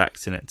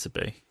expecting it to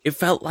be. It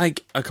felt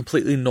like a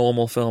completely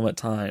normal film at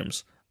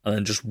times, and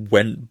then just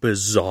went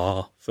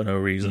bizarre for no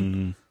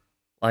reason.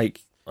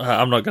 Like,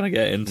 I'm not going to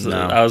get into it.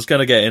 I was going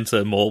to get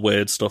into more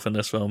weird stuff in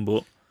this film,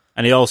 but...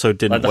 And he also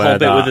didn't like the wear whole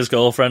bit that with his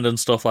girlfriend and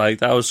stuff, like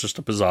that was just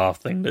a bizarre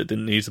thing that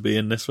didn't need to be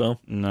in this film.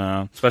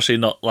 No. Especially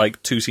not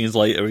like 2 scenes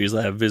later he's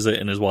there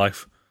visiting his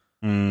wife.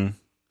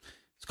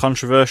 It's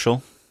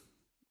controversial.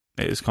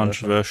 It is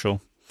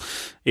controversial.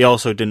 He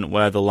also didn't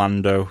wear the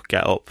Lando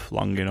get-up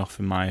long enough,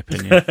 in my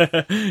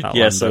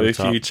opinion. So if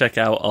you check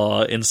out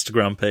our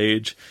Instagram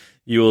page,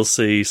 you will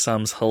see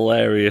Sam's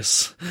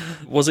hilarious...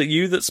 Was it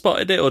you that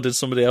spotted it, or did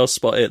somebody else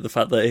spot it? The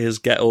fact that his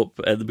get-up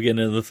at the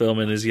beginning of the film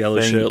in his yellow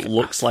shirt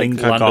looks like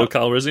Lando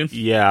Calrissian?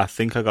 Yeah, I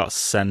think I got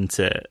sent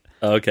it.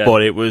 Okay.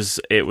 But it was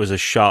a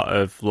shot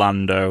of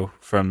Lando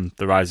from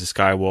The Rise of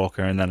Skywalker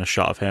and then a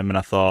shot of him, and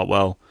I thought,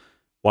 well,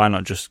 why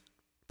not just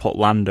put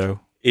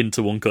Lando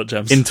into Uncut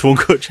Gems? Into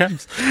Uncut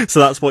Gems. So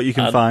that's what you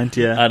can find,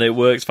 yeah. And it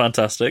works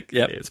fantastic,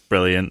 yep. It's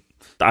brilliant.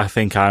 I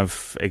think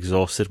I've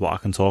exhausted what I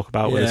can talk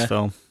about with this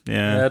film.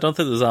 Yeah, I don't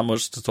think there's that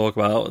much to talk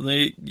about.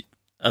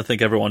 I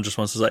think everyone just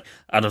wants to say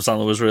Adam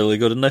Sandler was really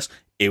good in this.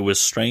 It was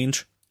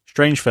strange.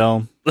 Strange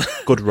film,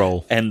 good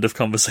role. End of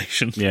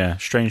conversation. Yeah,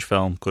 strange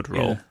film, good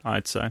role,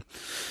 I'd say.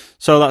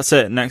 So that's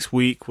it. Next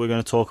week, we're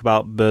going to talk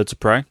about Birds of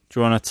Prey. Do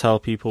you want to tell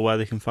people where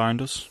they can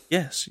find us?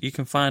 Yes, you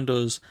can find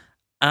us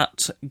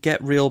at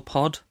Get Real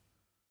Pod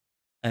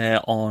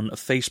on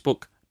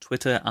Facebook,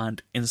 Twitter,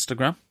 and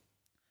Instagram.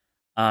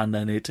 And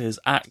then it is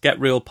at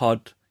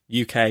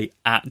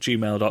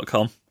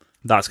getrealpoduk@gmail.com.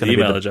 That's going to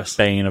be the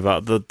bane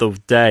about the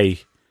day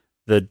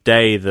that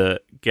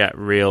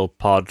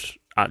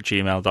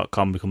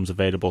getrealpod@gmail.com becomes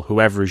available.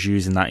 Whoever is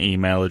using that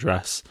email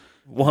address,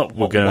 we're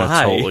going to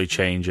totally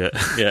change it.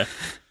 Yeah,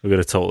 we're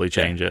going to totally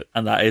change it.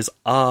 And that is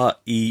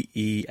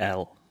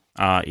REEL.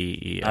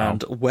 REEL.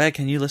 And where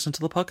can you listen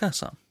to the podcast,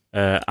 Sam?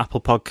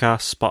 Apple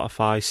Podcasts,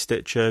 Spotify,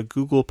 Stitcher,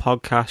 Google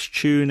Podcasts,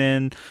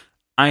 TuneIn,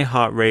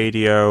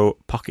 iHeartRadio,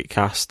 Pocket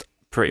Cast,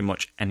 pretty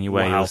much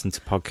anywhere you listen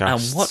to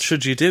podcasts. And what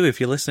should you do if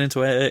you're listening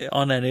to it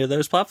on any of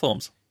those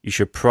platforms? You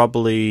should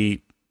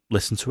probably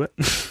listen to it.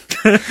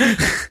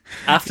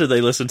 After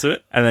they listen to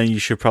it. And then you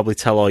should probably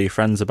tell all your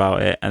friends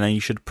about it. And then you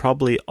should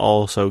probably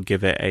also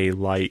give it a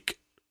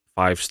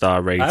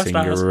 5-star rating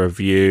or a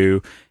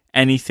review.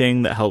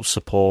 Anything that helps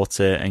support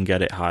it and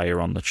get it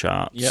higher on the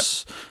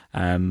charts.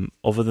 Yep.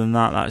 Other than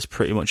that, that is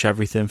pretty much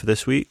everything for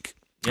this week.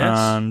 Yes.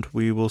 And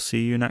we will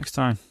see you next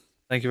time.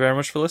 Thank you very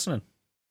much for listening.